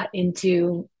day I got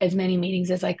into as many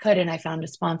meetings as I could and I found a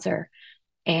sponsor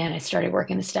and I started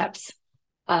working the steps.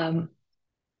 And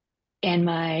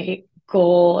my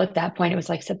goal at that point, it was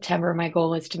like September, my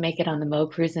goal was to make it on the Mo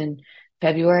cruise in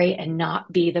February and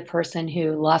not be the person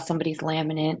who lost somebody's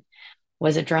laminate,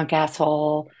 was a drunk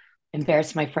asshole,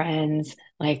 embarrassed my friends,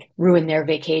 like ruined their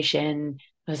vacation.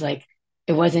 I was like,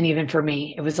 it wasn't even for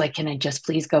me. It was like, can I just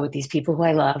please go with these people who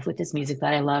I love, with this music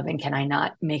that I love? And can I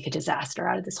not make a disaster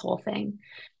out of this whole thing?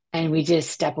 And we just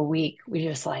step a week. We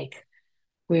just like,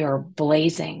 we are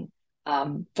blazing.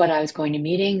 But I was going to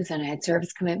meetings and I had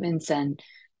service commitments, and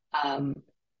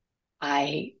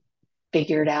I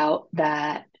figured out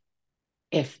that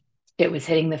if it was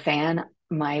hitting the fan,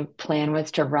 my plan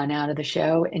was to run out of the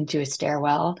show into a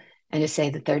stairwell and to say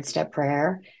the third step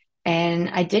prayer. And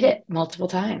I did it multiple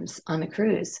times on the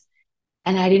cruise,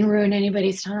 and I didn't ruin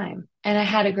anybody's time. And I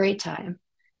had a great time.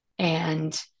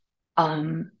 And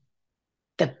um,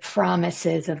 the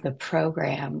promises of the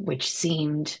program, which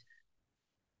seemed,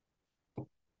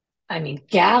 I mean,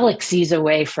 galaxies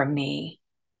away from me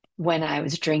when I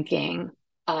was drinking,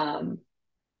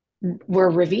 were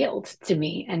revealed to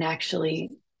me and actually,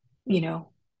 you know,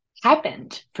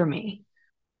 happened for me.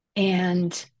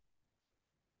 And,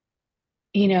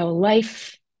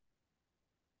 life,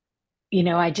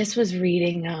 I just was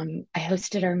reading, I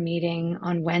hosted our meeting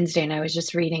on Wednesday, and I was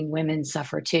just reading Women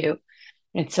Suffer Too.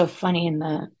 And it's so funny, in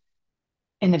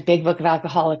the big book of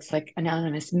alcoholics, like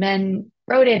anonymous men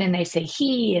wrote it and they say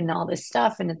he and all this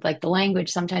stuff. And it's like the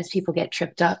language, sometimes people get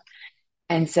tripped up.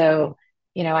 And so,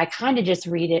 I kind of just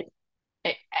read it,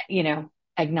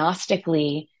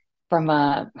 agnostically from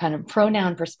a kind of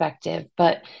pronoun perspective.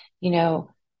 But, you know,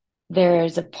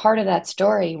 there's a part of that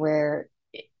story where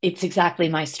it's exactly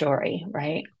my story,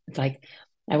 right? It's like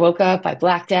I woke up, I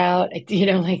blacked out, like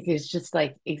it's just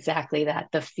like exactly that.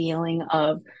 The feeling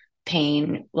of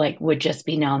pain like would just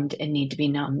be numbed and need to be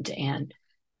numbed and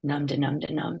numbed and numbed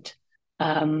and numbed.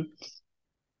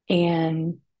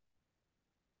 And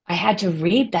I had to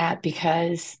read that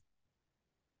because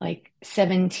like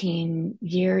 17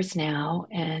 years now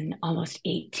and almost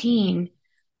 18,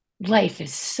 life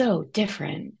is so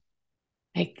different.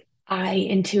 Like I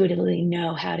intuitively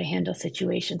know how to handle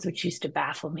situations which used to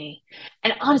baffle me.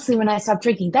 And honestly, when I stopped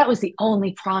drinking, that was the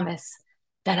only promise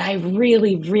that I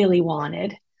really, really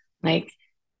wanted. Like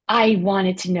I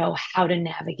wanted to know how to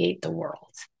navigate the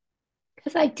world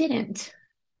because I didn't.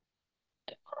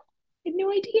 I had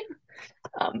no idea.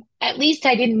 At least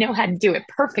I didn't know how to do it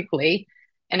perfectly.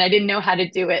 And I didn't know how to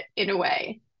do it in a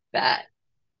way that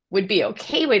would be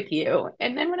okay with you.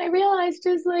 And then when I realized it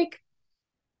was like,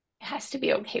 it has to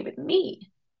be okay with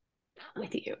me, not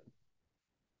with you.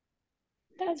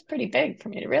 That's pretty big for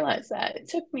me to realize that. It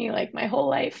took me like my whole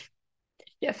life to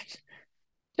shift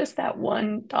just that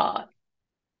one thought.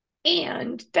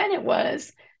 And then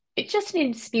it just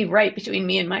needs to be right between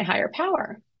me and my higher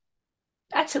power.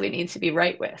 That's who it needs to be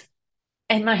right with.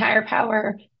 And my higher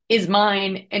power is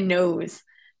mine and knows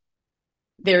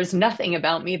there's nothing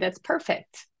about me that's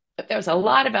perfect, but there's a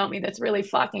lot about me that's really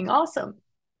fucking awesome.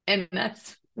 And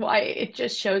that's why it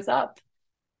just shows up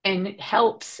and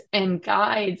helps and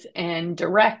guides and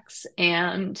directs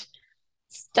and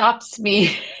stops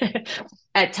me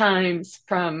at times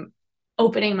from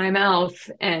opening my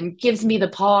mouth and gives me the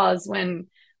pause when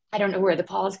I don't know where the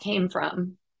pause came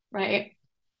from, right?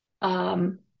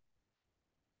 I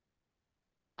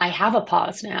have a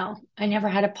pause now. I never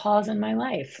had a pause in my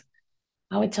life.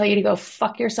 I would tell you to go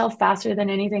fuck yourself faster than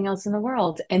anything else in the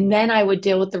world. And then I would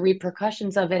deal with the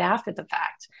repercussions of it after the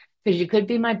fact. Because you could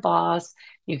be my boss,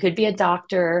 you could be a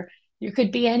doctor, you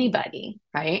could be anybody,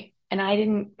 right? And I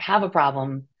didn't have a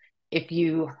problem. If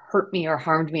you hurt me or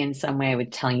harmed me in some way, I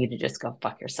would tell you to just go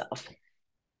fuck yourself.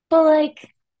 But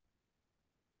like,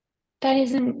 that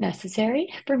isn't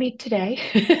necessary for me today.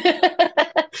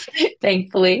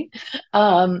 Thankfully.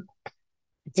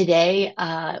 Today,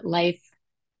 life,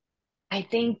 I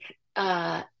think,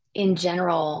 in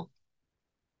general,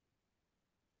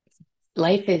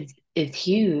 life is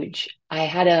huge. I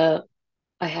had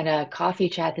a coffee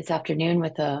chat this afternoon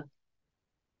with a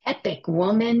epic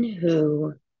woman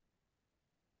who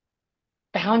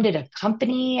founded a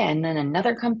company and then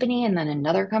another company and then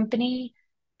another company.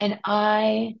 And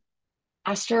I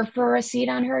asked her for a seat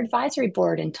on her advisory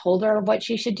board and told her what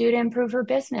she should do to improve her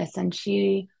business. And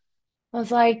she was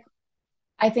like,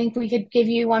 I think we could give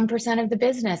you 1% of the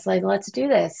business. Like, let's do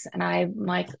this. And I'm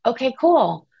like, okay,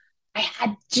 cool. I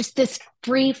had just this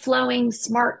free flowing,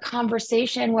 smart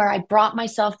conversation where I brought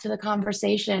myself to the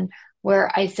conversation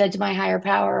where I said to my higher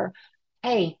power,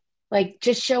 hey, like,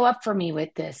 just show up for me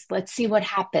with this. Let's see what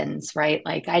happens. Right.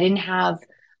 Like, I didn't have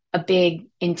a big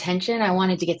intention. I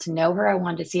wanted to get to know her. I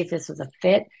wanted to see if this was a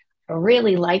fit. I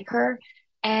really like her.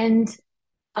 And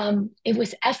it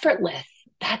was effortless.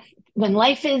 That's when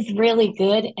life is really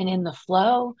good and in the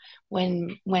flow,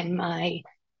 when my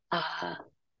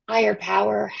higher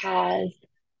power has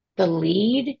the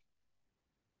lead,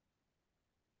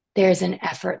 there's an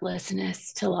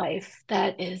effortlessness to life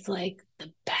that is like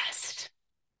the best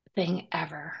thing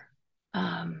ever.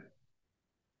 I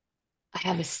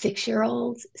have a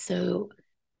 6-year-old, so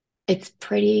it's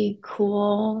pretty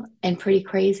cool and pretty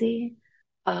crazy.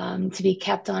 to be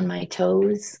kept on my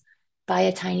toes by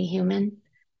a tiny human,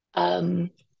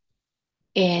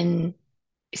 in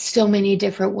so many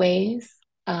different ways.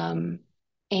 And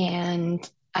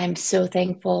I'm so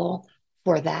thankful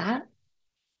for that. I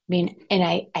mean, and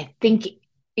I think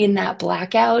in that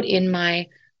blackout, in my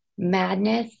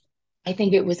madness, I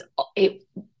think it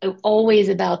always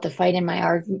about the fight in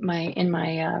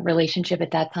my relationship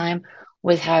at that time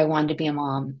was how I wanted to be a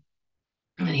mom,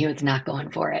 and he was not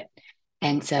going for it.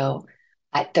 And so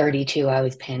at 32, I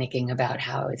was panicking about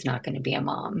how I was not going to be a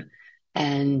mom.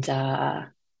 And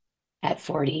at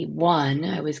 41,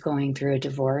 I was going through a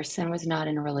divorce and was not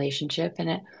in a relationship. And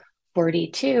at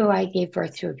 42, I gave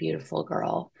birth to a beautiful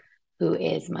girl who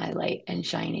is my light and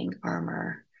shining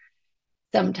armor.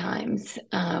 Sometimes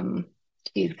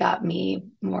she's got me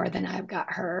more than I've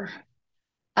got her.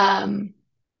 Um,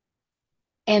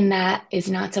 and that is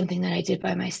not something that I did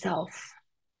by myself.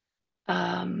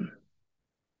 Um,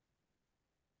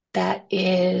 that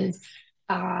is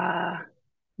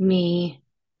me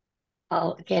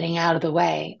getting out of the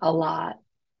way a lot.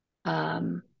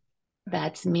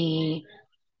 That's me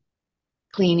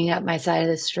cleaning up my side of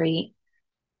the street.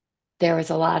 There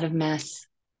was a lot of mess.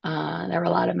 There were a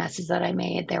lot of messes that I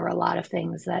made. There were a lot of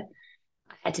things that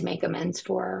I had to make amends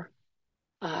for,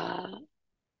 to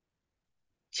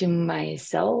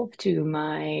myself, to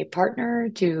my partner,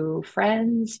 to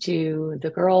friends, to the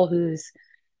girl whose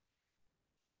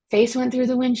face went through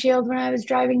the windshield when I was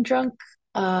driving drunk,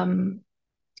 to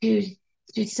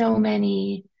so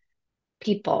many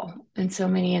people and so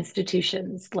many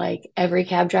institutions, like every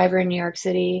cab driver in New York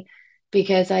City,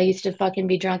 because I used to fucking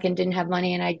be drunk and didn't have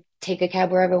money, and I'd take a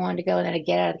cab wherever I wanted to go, and then I'd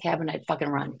get out of the cab and I'd fucking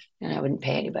run, and I wouldn't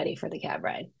pay anybody for the cab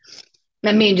ride.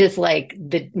 I mean, just like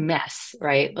the mess,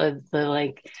 right?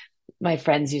 Like my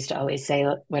friends used to always say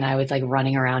when I was like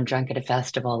running around drunk at a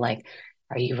festival, like,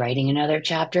 "Are you writing another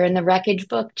chapter in the wreckage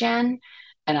book, Jen?"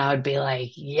 And I would be like,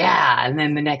 "Yeah." And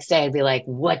then the next day I'd be like,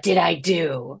 "What did I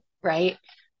do?" Right?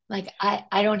 Like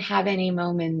I don't have any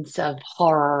moments of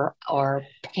horror or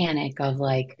panic of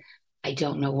like, I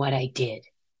don't know what I did.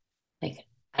 Like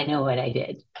I know what I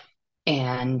did.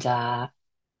 And I'm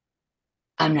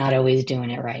not always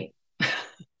doing it right.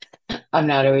 I'm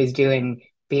not always doing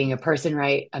being a person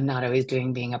right. I'm not always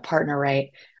doing being a partner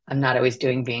right. I'm not always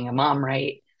doing being a mom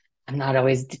right. I'm not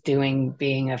always doing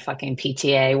being a fucking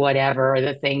PTA, whatever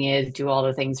the thing is, do all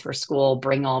the things for school,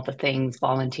 bring all the things,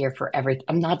 volunteer for everything.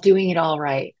 I'm not doing it all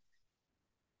right.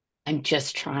 I'm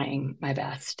just trying my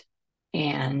best.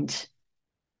 And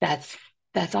that's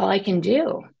that's all I can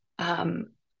do.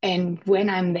 And when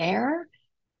I'm there,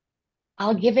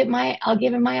 I'll give it my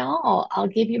all. I'll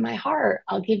give you my heart.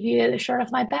 I'll give you the shirt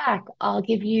off my back. I'll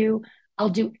do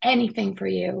anything for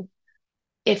you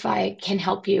if I can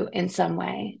help you in some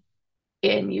way,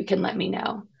 and you can let me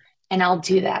know. And I'll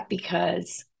do that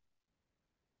because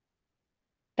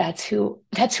that's who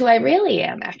I really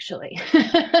am, actually.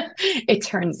 It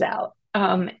turns out.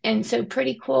 And so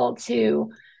pretty cool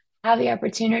to have the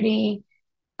opportunity,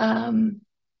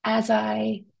 as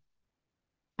I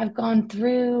have gone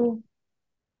through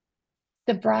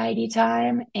sobriety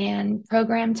time and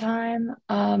program time,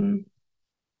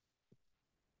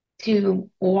 to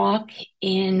walk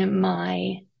in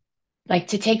my, like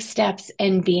to take steps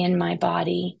and be in my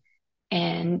body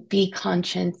and be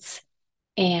conscious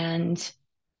and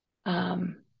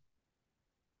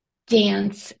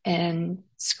dance and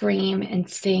scream and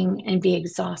sing and be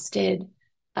exhausted,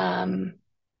 and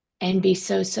be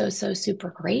so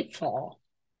super grateful.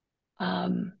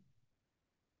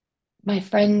 My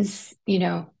friends,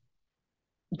 the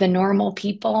normal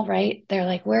people, right? They're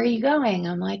like, "Where are you going?"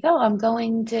 I'm like, "Oh, I'm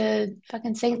going to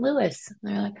fucking St. Louis." And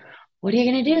they're like, "What are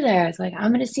you going to do there?" I was like,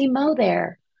 "I'm going to see Mo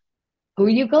there." "Who are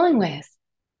you going with?"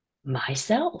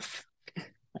 "Myself."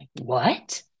 Like,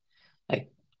 what?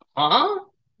 Like, huh?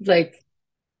 It's like,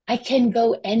 I can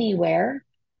go anywhere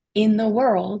in the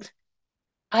world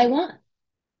I want,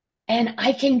 and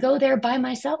I can go there by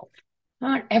myself.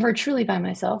 I'm not ever truly by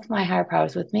myself. My higher power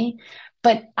is with me,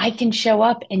 but I can show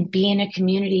up and be in a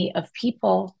community of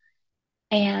people.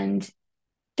 And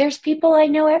there's people I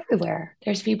know everywhere.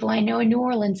 There's people I know in New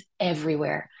Orleans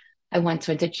everywhere. I once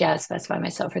went to Jazz Fest by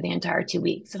myself for the entire 2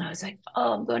 weeks. And I was like,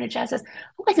 "Oh, I'm going to Jazz Fest."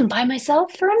 I wasn't by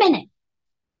myself for a minute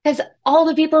because all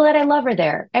the people that I love are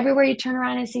there. Everywhere you turn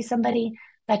around and see somebody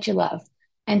that you love.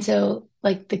 And so,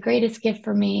 like, the greatest gift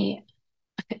for me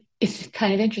is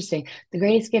kind of interesting. The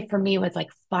greatest gift for me was like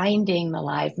finding the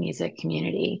live music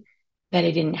community that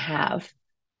I didn't have,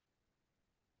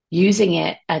 using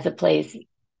it as a place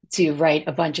to write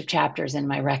a bunch of chapters in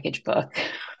my wreckage book,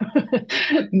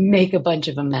 make a bunch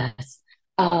of a mess.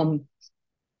 And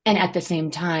and at the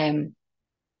same time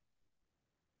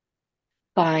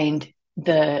find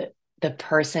the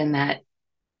person that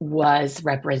was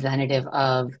representative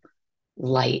of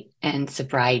light and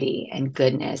sobriety and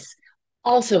goodness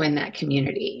also in that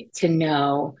community, to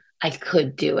know I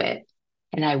could do it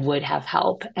and I would have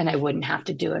help and I wouldn't have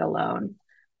to do it alone.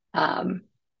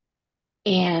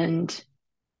 And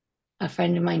a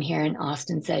friend of mine here in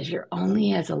Austin says, you're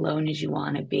only as alone as you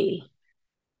want to be.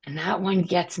 And that one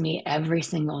gets me every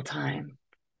single time,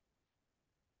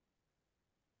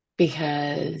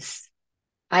 because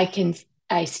I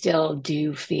still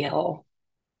do feel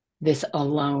this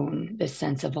alone, this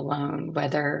sense of alone,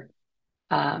 whether,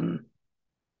 and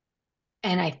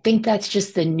I think that's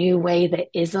just the new way that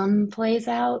ism plays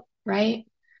out, right?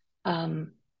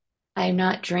 I'm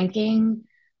not drinking.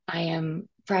 I am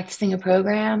practicing a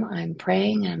program. I'm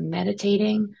praying. I'm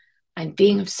meditating. I'm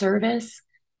being of service.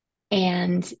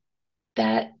 And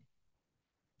that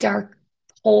dark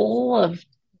hole of,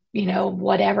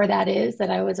 whatever that is that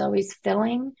I was always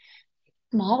filling,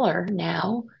 smaller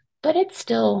now, but it's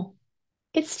still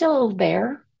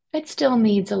there. It still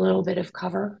needs a little bit of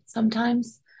cover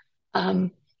sometimes.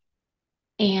 And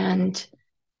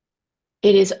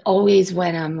it is always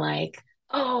when I'm like,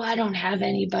 oh, I don't have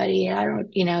anybody. I don't,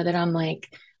 that I'm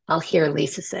like, I'll hear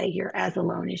Lisa say, you're as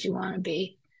alone as you want to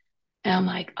be. And I'm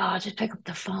like, oh, just pick up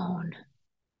the phone.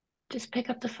 Just pick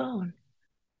up the phone.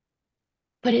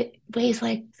 But it weighs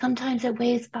sometimes it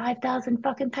weighs 5,000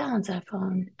 fucking pounds, that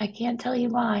phone. I can't tell you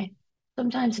why.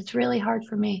 Sometimes it's really hard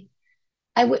for me.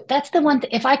 That's the one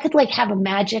if I could have a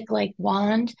magic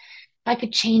wand, I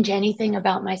could change anything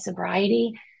about my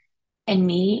sobriety and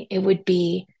me, it would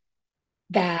be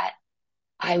that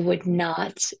I would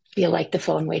not feel like the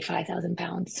phone weighed 5,000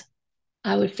 pounds.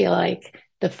 I would feel like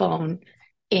the phone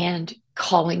and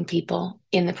calling people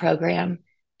in the program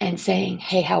and saying,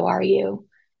 hey, how are you,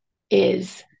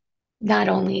 is not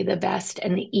only the best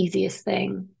and the easiest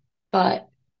thing, but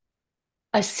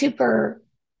a super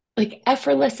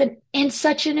effortless and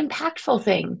such an impactful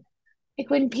thing.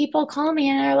 When people call me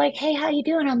and they're like, hey, how you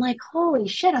doing? I'm like, holy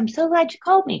shit, I'm so glad you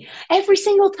called me, every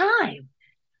single time.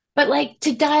 But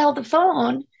to dial the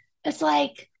phone, it's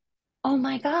like, oh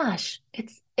my gosh,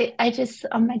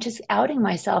 I'm just outing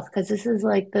myself, because this is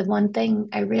the one thing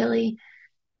I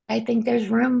think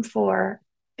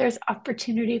there's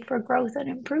opportunity for growth and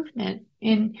improvement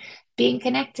in being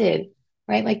connected,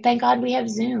 right? Thank God we have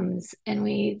Zooms and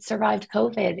we survived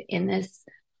COVID in this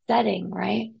setting,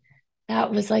 right?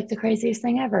 That was the craziest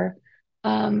thing ever.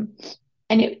 And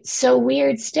it's so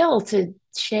weird still to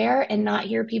share and not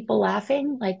hear people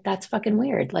laughing. That's fucking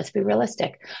weird. Let's be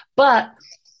realistic. But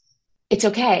it's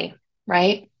okay,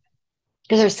 right?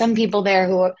 Because there's some people there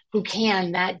who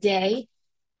can that day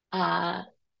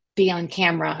be on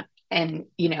camera and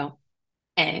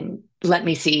and let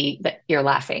me see that you're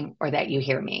laughing or that you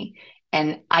hear me.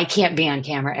 And I can't be on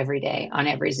camera every day on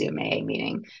every Zoom AA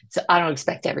meeting, so I don't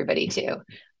expect everybody to.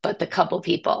 But the couple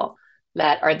people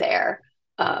that are there,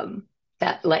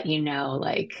 that let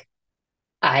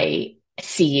I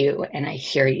see you and I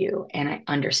hear you and I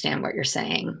understand what you're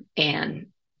saying, and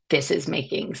this is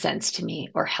making sense to me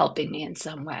or helping me in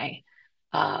some way.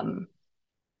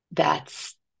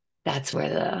 That's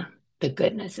where the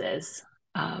goodness is.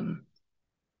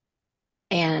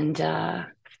 And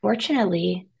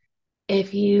fortunately,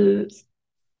 if you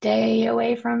stay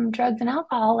away from drugs and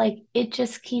alcohol, it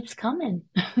just keeps coming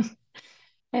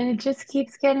and it just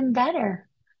keeps getting better.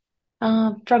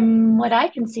 From what I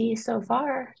can see so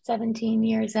far, 17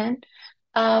 years in,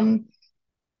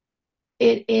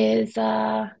 it is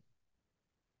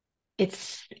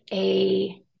it's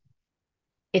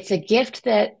a gift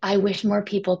that I wish more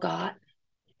people got,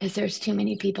 because there's too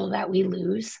many people that we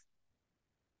lose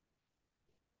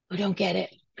who don't get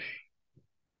it.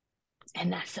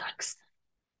 And that sucks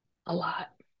a lot.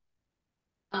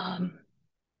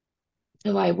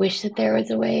 So I wish that there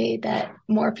was a way that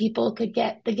more people could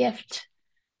get the gift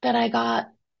that I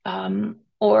got,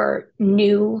 or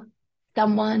knew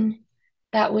someone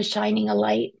that was shining a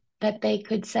light that they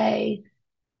could say,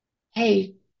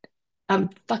 hey, I'm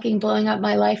fucking blowing up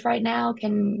my life right now.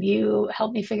 Can you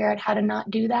help me figure out how to not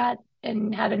do that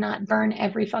and how to not burn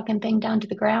every fucking thing down to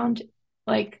the ground?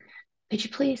 Could you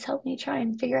please help me try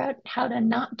and figure out how to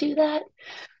not do that?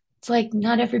 It's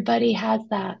not everybody has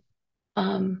that.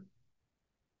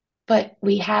 But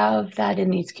we have that in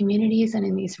these communities and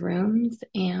in these rooms.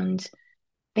 And I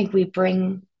think we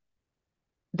bring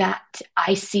that.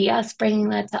 I see us bringing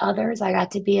that to others. I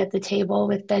got to be at the table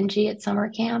with Benji at summer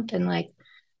camp, and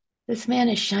this man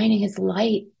is shining his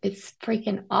light. It's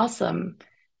freaking awesome.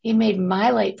 He made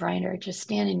my light brighter just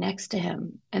standing next to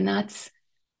him. And that's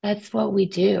that's what we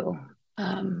do.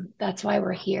 That's why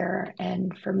we're here.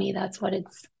 And for me, that's what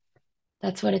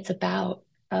it's about.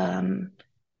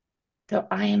 So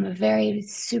I am a very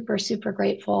super, super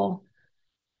grateful,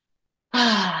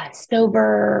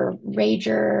 sober,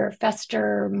 rager,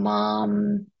 fester,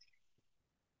 mom,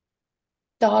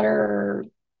 daughter,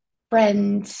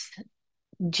 friend,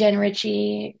 Jen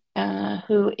Ritchie,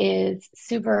 who is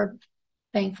super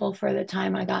thankful for the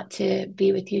time I got to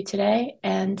be with you today.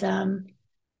 And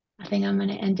I think I'm going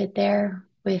to end it there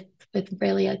with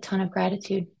really a ton of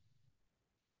gratitude.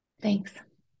 Thanks.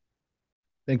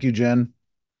 Thank you, Jen.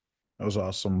 That was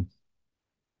awesome.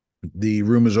 The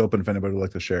room is open if anybody would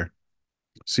like to share.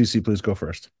 Cece, please go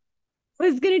first. I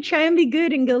was going to try and be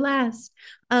good and go last.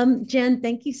 Jen,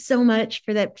 thank you so much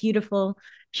for that beautiful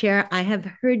share. I have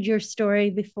heard your story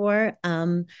before.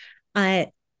 One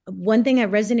thing I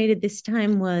resonated this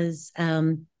time was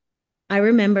I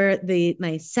remember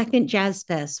my second Jazz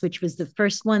Fest, which was the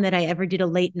first one that I ever did a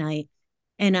late night.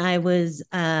 And I was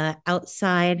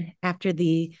outside after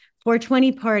the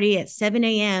 420 party at 7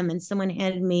 a.m. and someone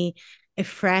handed me a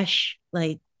fresh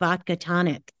like vodka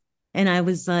tonic. And I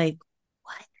was like,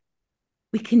 what?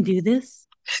 We can do this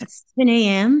at 7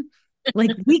 a.m.?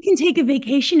 Like we can take a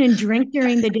vacation and drink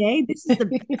during the day. This is the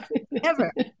best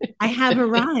ever. I have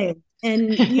arrived.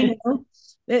 And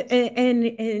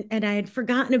and I had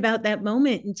forgotten about that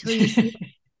moment until you said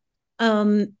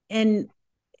and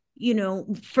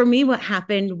for me what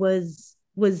happened was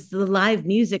the live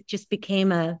music just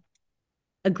became a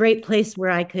great place where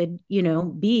I could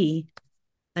be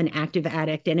an active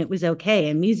addict, and it was okay,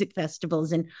 and music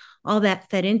festivals and all that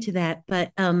fed into that.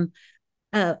 But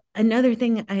another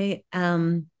thing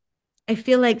I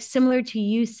feel like similar to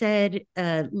you said,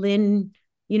 Lynn,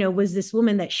 was this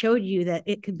woman that showed you that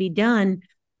it could be done.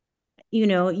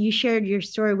 You shared your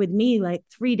story with me like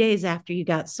 3 days after you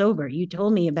got sober. You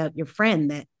told me about your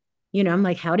friend that, I'm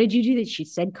like, how did you do this? She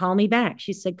said, call me back.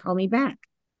 She said, call me back.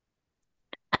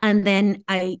 And then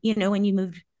when you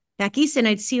moved back east, and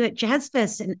I'd see you at Jazz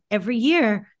Fest, and every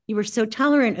year you were so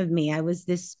tolerant of me. I was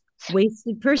this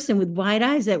wasted person with wide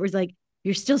eyes that was like,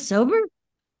 you're still sober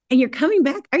and you're coming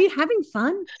back. Are you having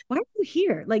fun? Why are you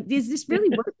here? Like, is this really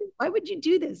working? Why would you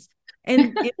do this?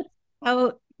 And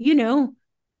how,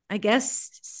 I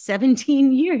guess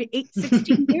 16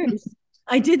 years,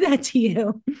 I did that to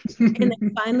you. And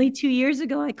then finally 2 years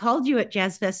ago, I called you at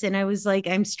Jazz Fest and I was like,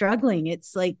 I'm struggling.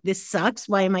 It's like, this sucks.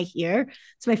 Why am I here?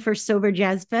 It's my first sober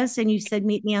Jazz Fest. And you said,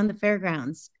 meet me on the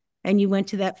fairgrounds. And you went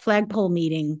to that flagpole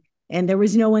meeting and there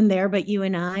was no one there but you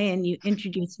and I, and you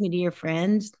introduced me to your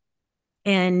friends.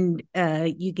 And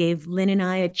you gave Lynn and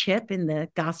I a chip in the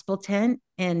gospel tent.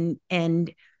 And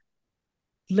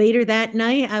later that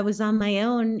night, I was on my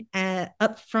own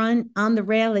up front on the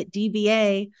rail at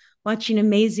DBA, watching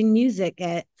amazing music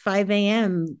at 5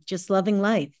 a.m., just loving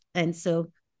life. And so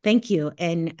thank you.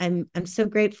 And I'm so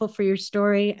grateful for your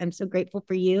story. I'm so grateful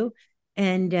for you.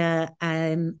 And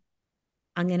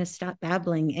I'm going to stop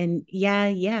babbling. And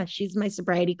yeah, she's my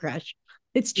sobriety crush.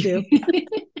 It's true.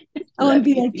 I want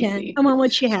to be like Jen. I want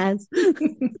what she has.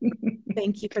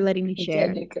 Thank you for letting me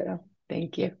share.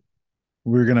 Thank you.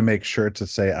 We're going to make sure to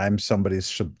say I'm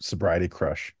somebody's sobriety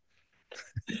crush.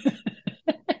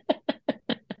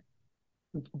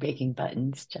 Baking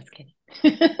buttons. Just kidding.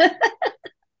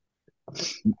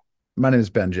 My name is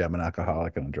Ben. I'm an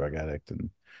alcoholic and a drug addict. And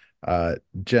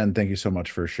Jen, thank you so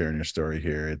much for sharing your story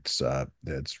here. It's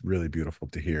really beautiful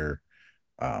to hear.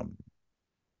 I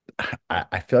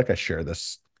feel like I share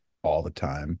this all the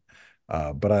time,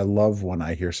 but I love when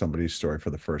I hear somebody's story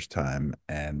for the first time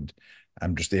and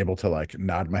I'm just able to like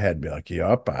nod my head and be like,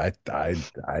 yup, I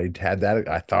had that.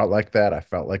 I thought like that. I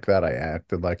felt like that. I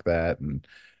acted like that. And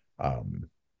a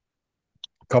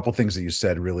couple things that you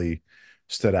said really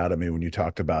stood out at me when you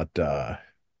talked about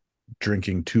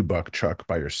drinking $2 Chuck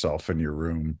by yourself in your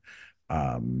room.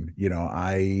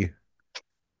 I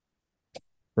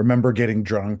remember getting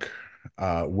drunk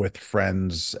with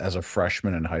friends as a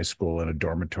freshman in high school in a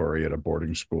dormitory at a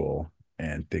boarding school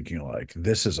and thinking like,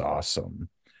 this is awesome.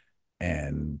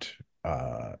 And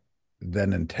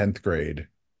then in 10th grade,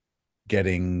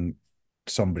 getting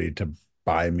somebody to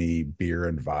buy me beer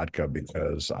and vodka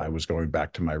because I was going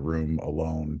back to my room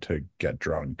alone to get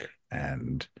drunk,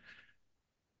 and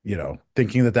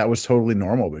thinking that was totally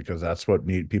normal because that's what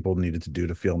people needed to do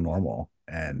to feel normal.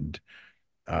 And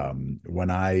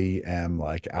when I am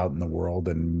like out in the world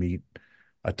and meet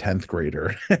a 10th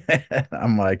grader,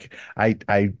 I'm like,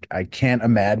 I can't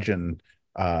imagine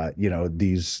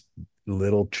these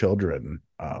little children,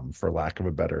 for lack of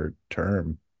a better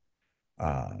term,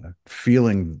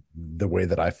 feeling the way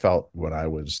that I felt when I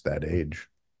was that age.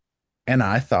 And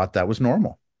I thought that was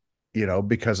normal,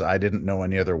 because I didn't know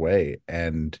any other way.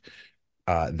 And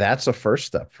that's a first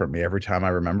step for me every time I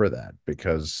remember that,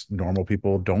 because normal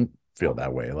people don't feel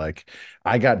that way. Like,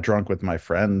 I got drunk with my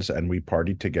friends and we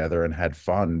partied together and had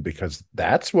fun because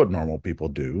that's what normal people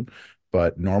do.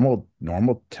 But normal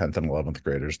 10th and 11th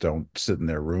graders don't sit in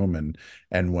their room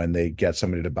and when they get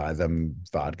somebody to buy them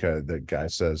vodka, the guy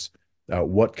says,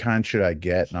 what kind should I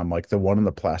get? And I'm like, the one in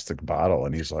the plastic bottle.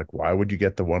 And he's like, why would you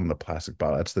get the one in the plastic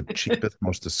bottle? That's the cheapest,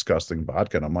 most disgusting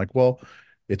vodka. And I'm like, well,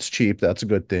 it's cheap. That's a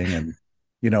good thing. And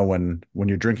when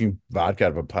you're drinking vodka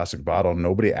out of a plastic bottle,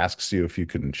 nobody asks you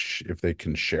if they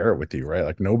can share it with you, right?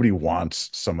 Like, nobody wants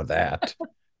some of that,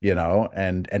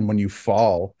 and when you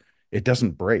fall, it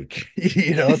doesn't break.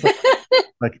 It's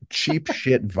like cheap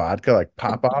shit vodka, like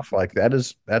pop off, like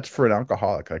that's for an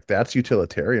alcoholic. Like, that's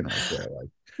utilitarian right there. Like,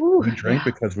 Ooh, we drink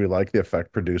yeah. because we like the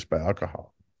effect produced by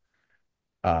alcohol.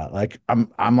 Like,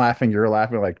 I'm laughing, you're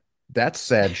laughing, like, that's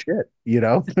sad shit,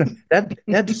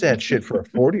 that's sad shit for a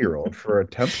 40-year-old, for a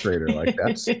 10th grader. Like,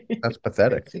 that's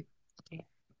pathetic. Yeah.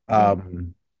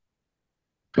 Um,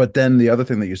 but then the other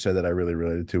thing that you said that I really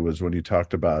related to was when you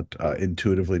talked about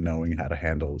intuitively knowing how to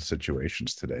handle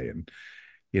situations today. And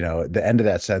the end of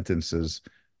that sentence is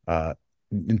uh,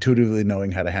 intuitively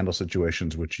knowing how to handle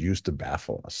situations which used to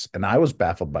baffle us. And I was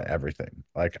baffled by everything.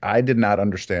 Like, I did not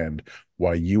understand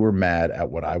why you were mad at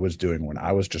what I was doing when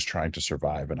I was just trying to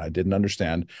survive. And I didn't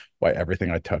understand why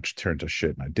everything I touched turned to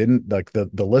shit. And I didn't like the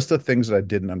list of things that I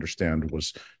didn't understand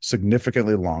was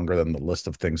significantly longer than the list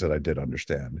of things that I did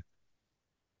understand.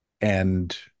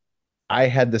 And I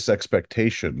had this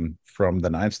expectation from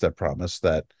the 9 step promise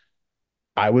that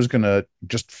I was gonna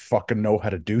just fucking know how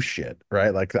to do shit,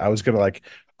 right? Like, I was gonna like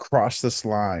cross this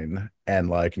line and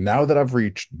like, now that I've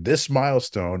reached this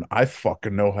milestone, I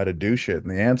fucking know how to do shit.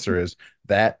 And the answer is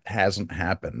that hasn't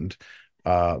happened.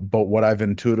 But what I've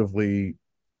intuitively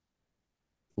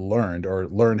learned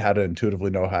how to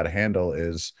intuitively know how to handle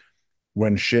is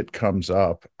when shit comes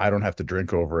up, I don't have to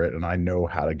drink over it and I know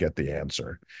how to get the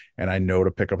answer. And I know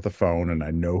to pick up the phone and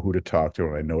I know who to talk to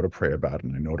and I know to pray about it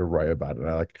and I know to write about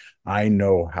it. I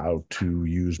know how to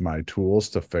use my tools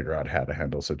to figure out how to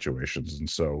handle situations. And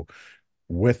so,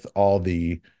 with all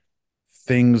the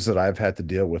things that I've had to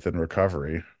deal with in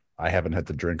recovery, I haven't had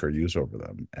to drink or use over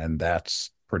them. And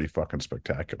that's pretty fucking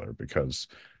spectacular because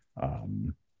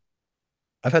um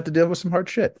I've had to deal with some hard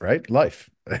shit, right? Life.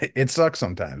 It sucks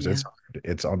sometimes. Yeah.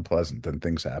 It's unpleasant and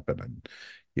things happen. And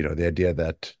the idea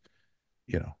that,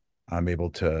 you know, I'm able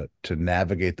to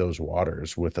navigate those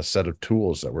waters with a set of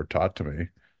tools that were taught to me.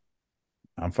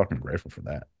 I'm fucking grateful for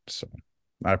that. So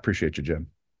I appreciate you, Jen.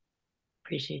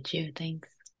 Appreciate you. Thanks.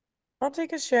 I'll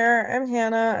take a share. I'm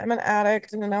Hannah. I'm an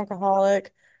addict and an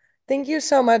alcoholic. Thank you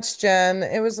so much, Jen.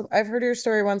 I've heard your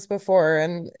story once before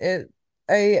and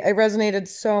I resonated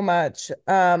so much.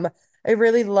 I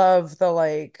really love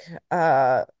the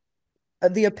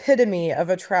epitome of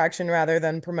attraction rather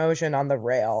than promotion on the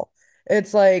rail.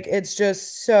 It's like it's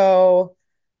just so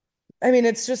I mean,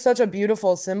 it's just such a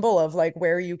beautiful symbol of like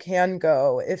where you can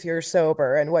go if you're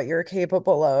sober and what you're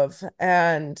capable of.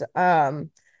 And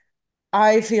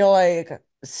I feel like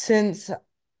since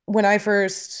when I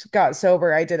first got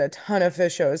sober, I did a ton of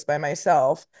fish shows by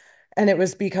myself. And it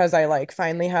was because I like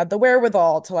finally had the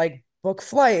wherewithal to like book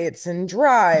flights and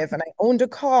drive, and I owned a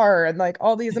car and like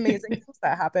all these amazing things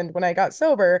that happened when I got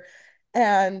sober.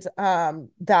 And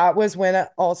that was when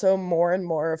also more and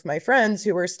more of my friends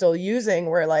who were still using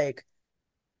were like,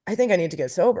 I think I need to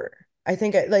get sober. I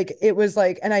think it was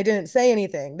like, and I didn't say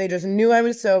anything. They just knew I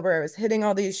was sober. I was hitting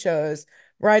all these shows,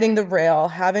 riding the rail,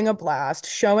 having a blast,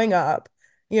 showing up,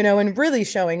 and really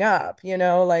showing up,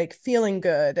 like feeling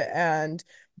good and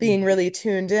being really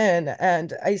tuned in.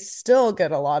 And I still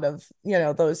get a lot of,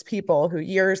 those people who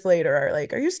years later are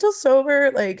like, are you still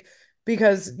sober? Like,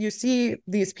 because you see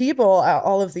these people at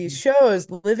all of these shows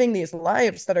living these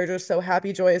lives that are just so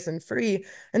happy, joyous, and free.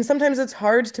 And sometimes it's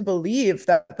hard to believe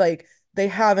that like they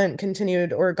haven't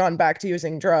continued or gone back to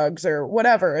using drugs or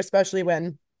whatever, especially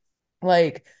when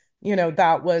like,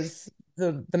 that was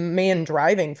the main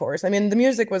driving force. I mean, the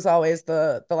music was always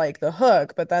the like the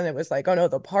hook, but then it was like, oh no,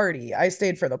 the party. I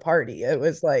stayed for the party. It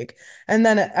was like, and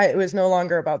then it was no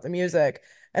longer about the music.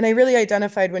 And I really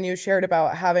identified when you shared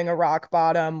about having a rock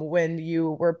bottom when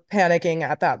you were panicking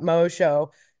at that Mo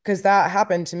show, because that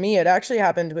happened to me. It actually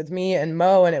happened with me and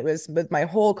Mo, and it was with my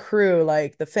whole crew,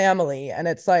 like the family. And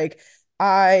it's like,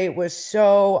 I was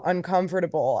so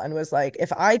uncomfortable and was like,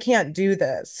 if I can't do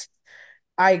this,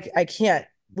 I can't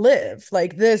live.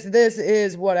 Like this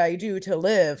is what I do to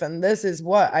live, and this is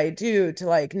what I do to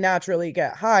like naturally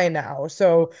get high now.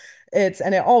 So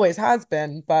and it always has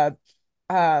been, but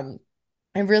um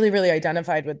I really, really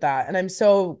identified with that. And I'm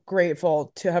so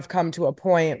grateful to have come to a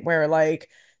point where like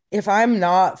if I'm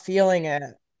not feeling it,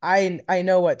 I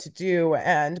know what to do.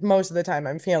 And most of the time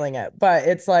I'm feeling it. But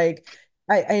it's like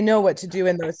I know what to do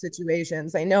in those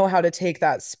situations. I know how to take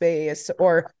that space.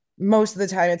 Or most of the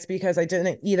time it's because I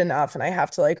didn't eat enough and I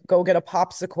have to like go get a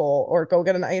popsicle or go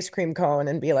get an ice cream cone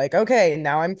and be like, okay,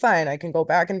 now I'm fine. I can go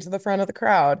back into the front of the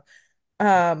crowd.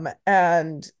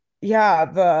 And yeah,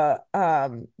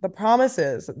 the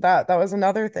promises, that was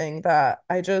another thing that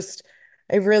I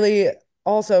really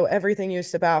also everything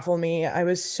used to baffle me. I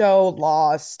was so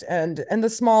lost, and the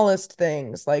smallest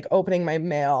things like opening my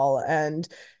mail and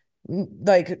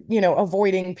like,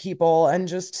 avoiding people and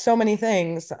just so many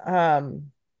things.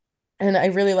 And I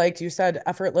really liked you said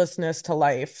effortlessness to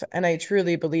life. And I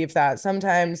truly believe that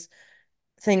sometimes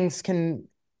things can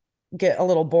get a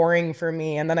little boring for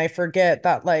me, and then I forget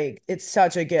that like it's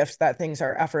such a gift that things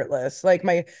are effortless. Like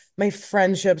my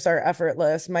friendships are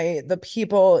effortless, the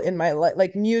people in my life,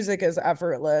 like music is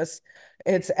effortless.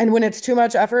 And when it's too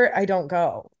much effort, I don't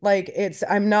go. Like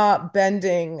I'm not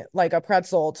bending like a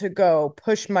pretzel to go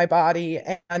push my body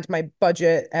and my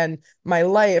budget and my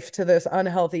life to this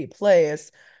unhealthy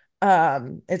place.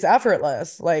 It's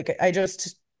effortless. Like I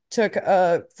just took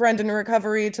a friend in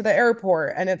recovery to the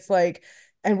airport, and it's like,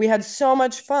 and we had so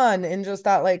much fun in just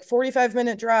that like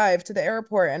 45-minute drive to the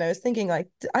airport. And I was thinking, like,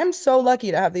 I'm so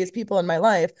lucky to have these people in my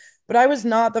life, but I was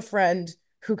not the friend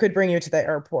who could bring you to the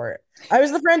airport. I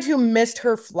was the friend who missed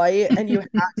her flight and you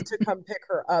had to come pick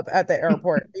her up at the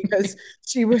airport because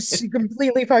she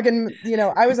completely fucking,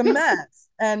 I was a mess.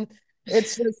 And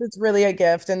it's really a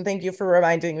gift. And thank you for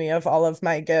reminding me of all of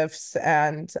my gifts.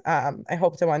 And I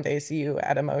hope to one day see you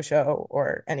at a Mo show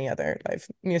or any other live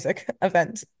music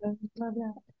event. Love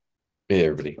that. Hey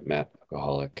everybody, Matt,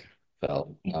 alcoholic,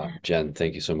 Val. Jenn,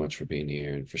 thank you so much for being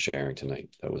here and for sharing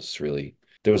tonight.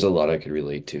 There was a lot I could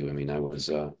relate to. I mean, I was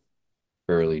a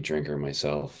early drinker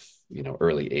myself,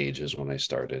 early ages when I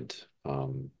started,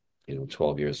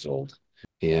 12 years old.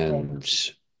 And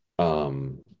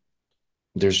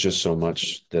there's just so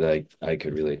much that I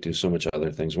could relate to, so much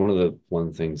other things.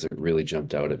 One things that really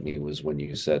jumped out at me was when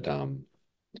you said,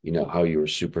 how you were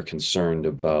super concerned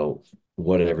about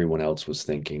what everyone else was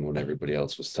thinking, what everybody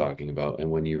else was talking about. And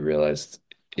when you realized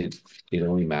it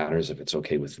only matters if it's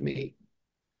okay with me.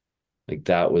 Like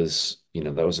that was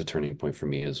a turning point for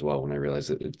me as well when I realized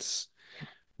that it's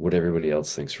what everybody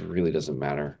else thinks really doesn't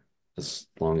matter as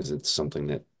long as it's something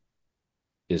that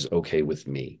is okay with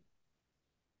me.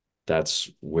 That's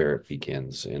where it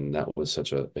begins. And that was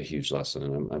such a huge lesson.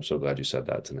 And I'm so glad you said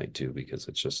that tonight too, because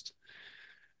it's just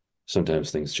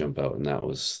sometimes things jump out, and that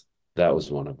was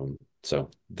one of them. So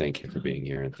thank you for being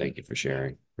here and thank you for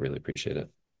sharing. Really appreciate it.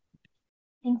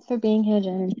 Thanks for being here,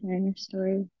 Jenn, and sharing your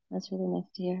story. That's really nice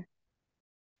to hear.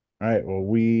 All right. Well,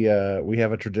 we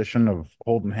have a tradition of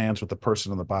holding hands with the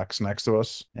person in the box next to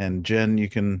us. And Jenn, you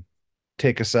can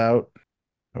take us out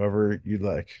however you'd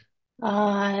like.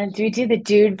 Do we do the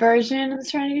dude version of the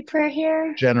Serenity Prayer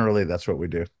here? Generally, that's what we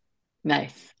do.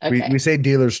 Nice. We Okay. say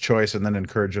dealer's choice and then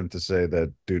encourage them to say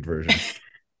the dude version.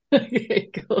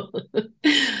 Okay, cool.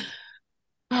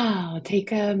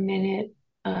 Take a minute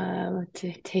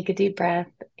to take a deep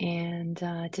breath and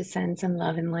to send some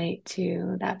love and light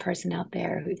to that person out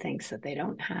there who thinks that they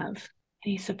don't have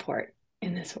any support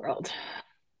in this world.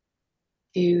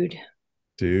 Dude.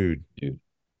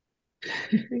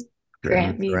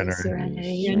 Grant me the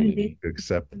serenity to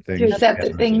accept the to accept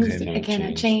the things things I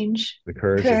cannot change, the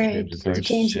courage to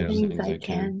change the things I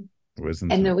can,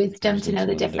 wisdom and the wisdom to know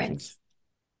the difference.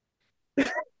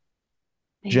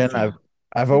 Jenn,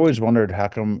 I've always wondered how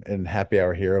come in happy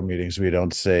hour hero meetings we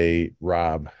don't say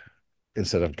Rob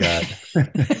instead of God.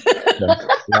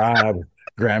 Rob,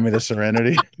 grant me the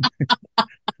serenity.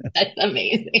 That's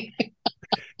amazing.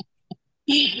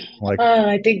 Like,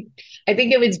 I think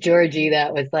it was Georgie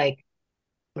that was like,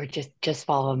 "Or just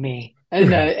follow me,"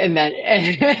 and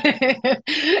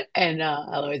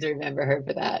I'll always remember her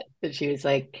for that. But she's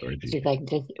like, just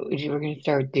we're gonna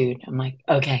start with dude. I'm like,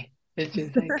 okay. And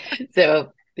she's like,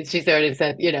 so she sort of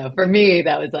said, for me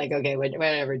that was like, okay,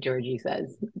 whatever Georgie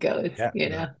says goes.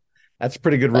 That's a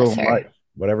pretty good rule in life.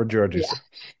 Whatever Georgie says.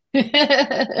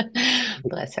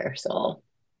 Bless her soul.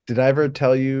 Did I ever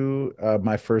tell you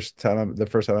the first time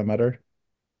I met her?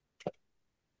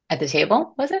 At the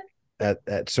table, was it?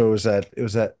 So it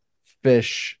was at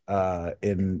Fish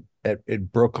in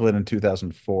Brooklyn in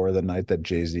 2004, the night that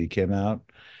Jay-Z came out,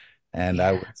 and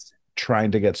I was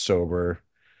trying to get sober,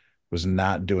 was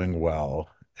not doing well,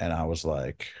 and I was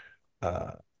like,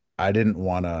 I didn't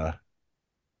want to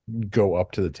go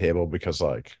up to the table because,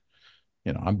 like,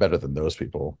 I'm better than those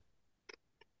people.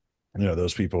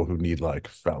 Those people who need like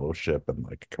fellowship and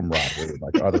like camaraderie,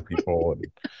 like other people,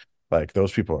 and like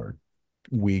those people are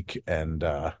weak. And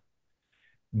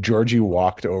Georgie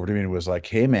walked over to me and was like,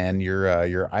 "Hey man, you're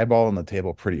eyeballing the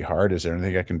table pretty hard. Is there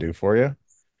anything I can do for you?"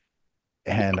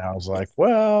 And I was like,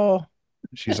 "Well,"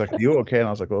 she's like, "You okay?" And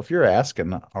I was like, "Well, if you're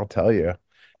asking, I'll tell you."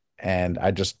 And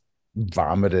I just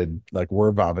vomited, like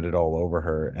word vomited all over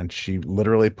her. And she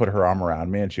literally put her arm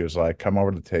around me and she was like, "Come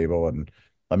over to the table and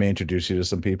let me introduce you to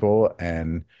some people."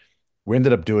 And we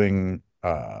ended up doing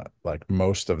like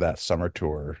most of that summer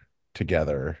tour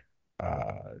together.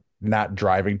 Not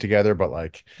driving together, but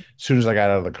like as soon as I got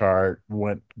out of the car,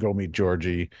 went go meet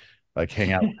Georgie, like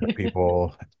hang out with her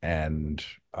people. And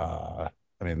I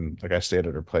mean, like I stayed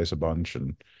at her place a bunch,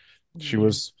 and she Yeah.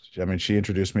 was, I mean, she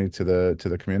introduced me to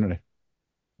the community.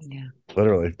 Yeah.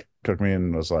 Literally took me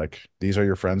and was like, "These are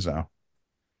your friends now."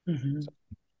 Hmm.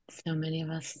 So many of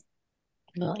us.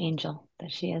 Little angel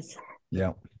that she is.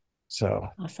 Yeah. So,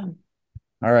 Awesome.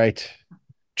 all right.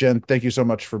 Jenn, thank you so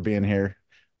much for being here.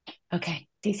 Okay.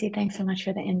 DC, thanks so much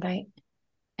for the invite.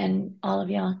 And all of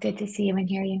y'all, good to see you and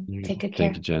hear you. Take good care.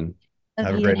 Thank you, Jen. Love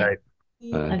Have a you. great night.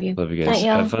 Love you. Love you Night, guys.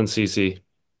 y'all. Have fun, Cece.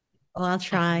 Well, I'll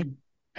try. Awesome.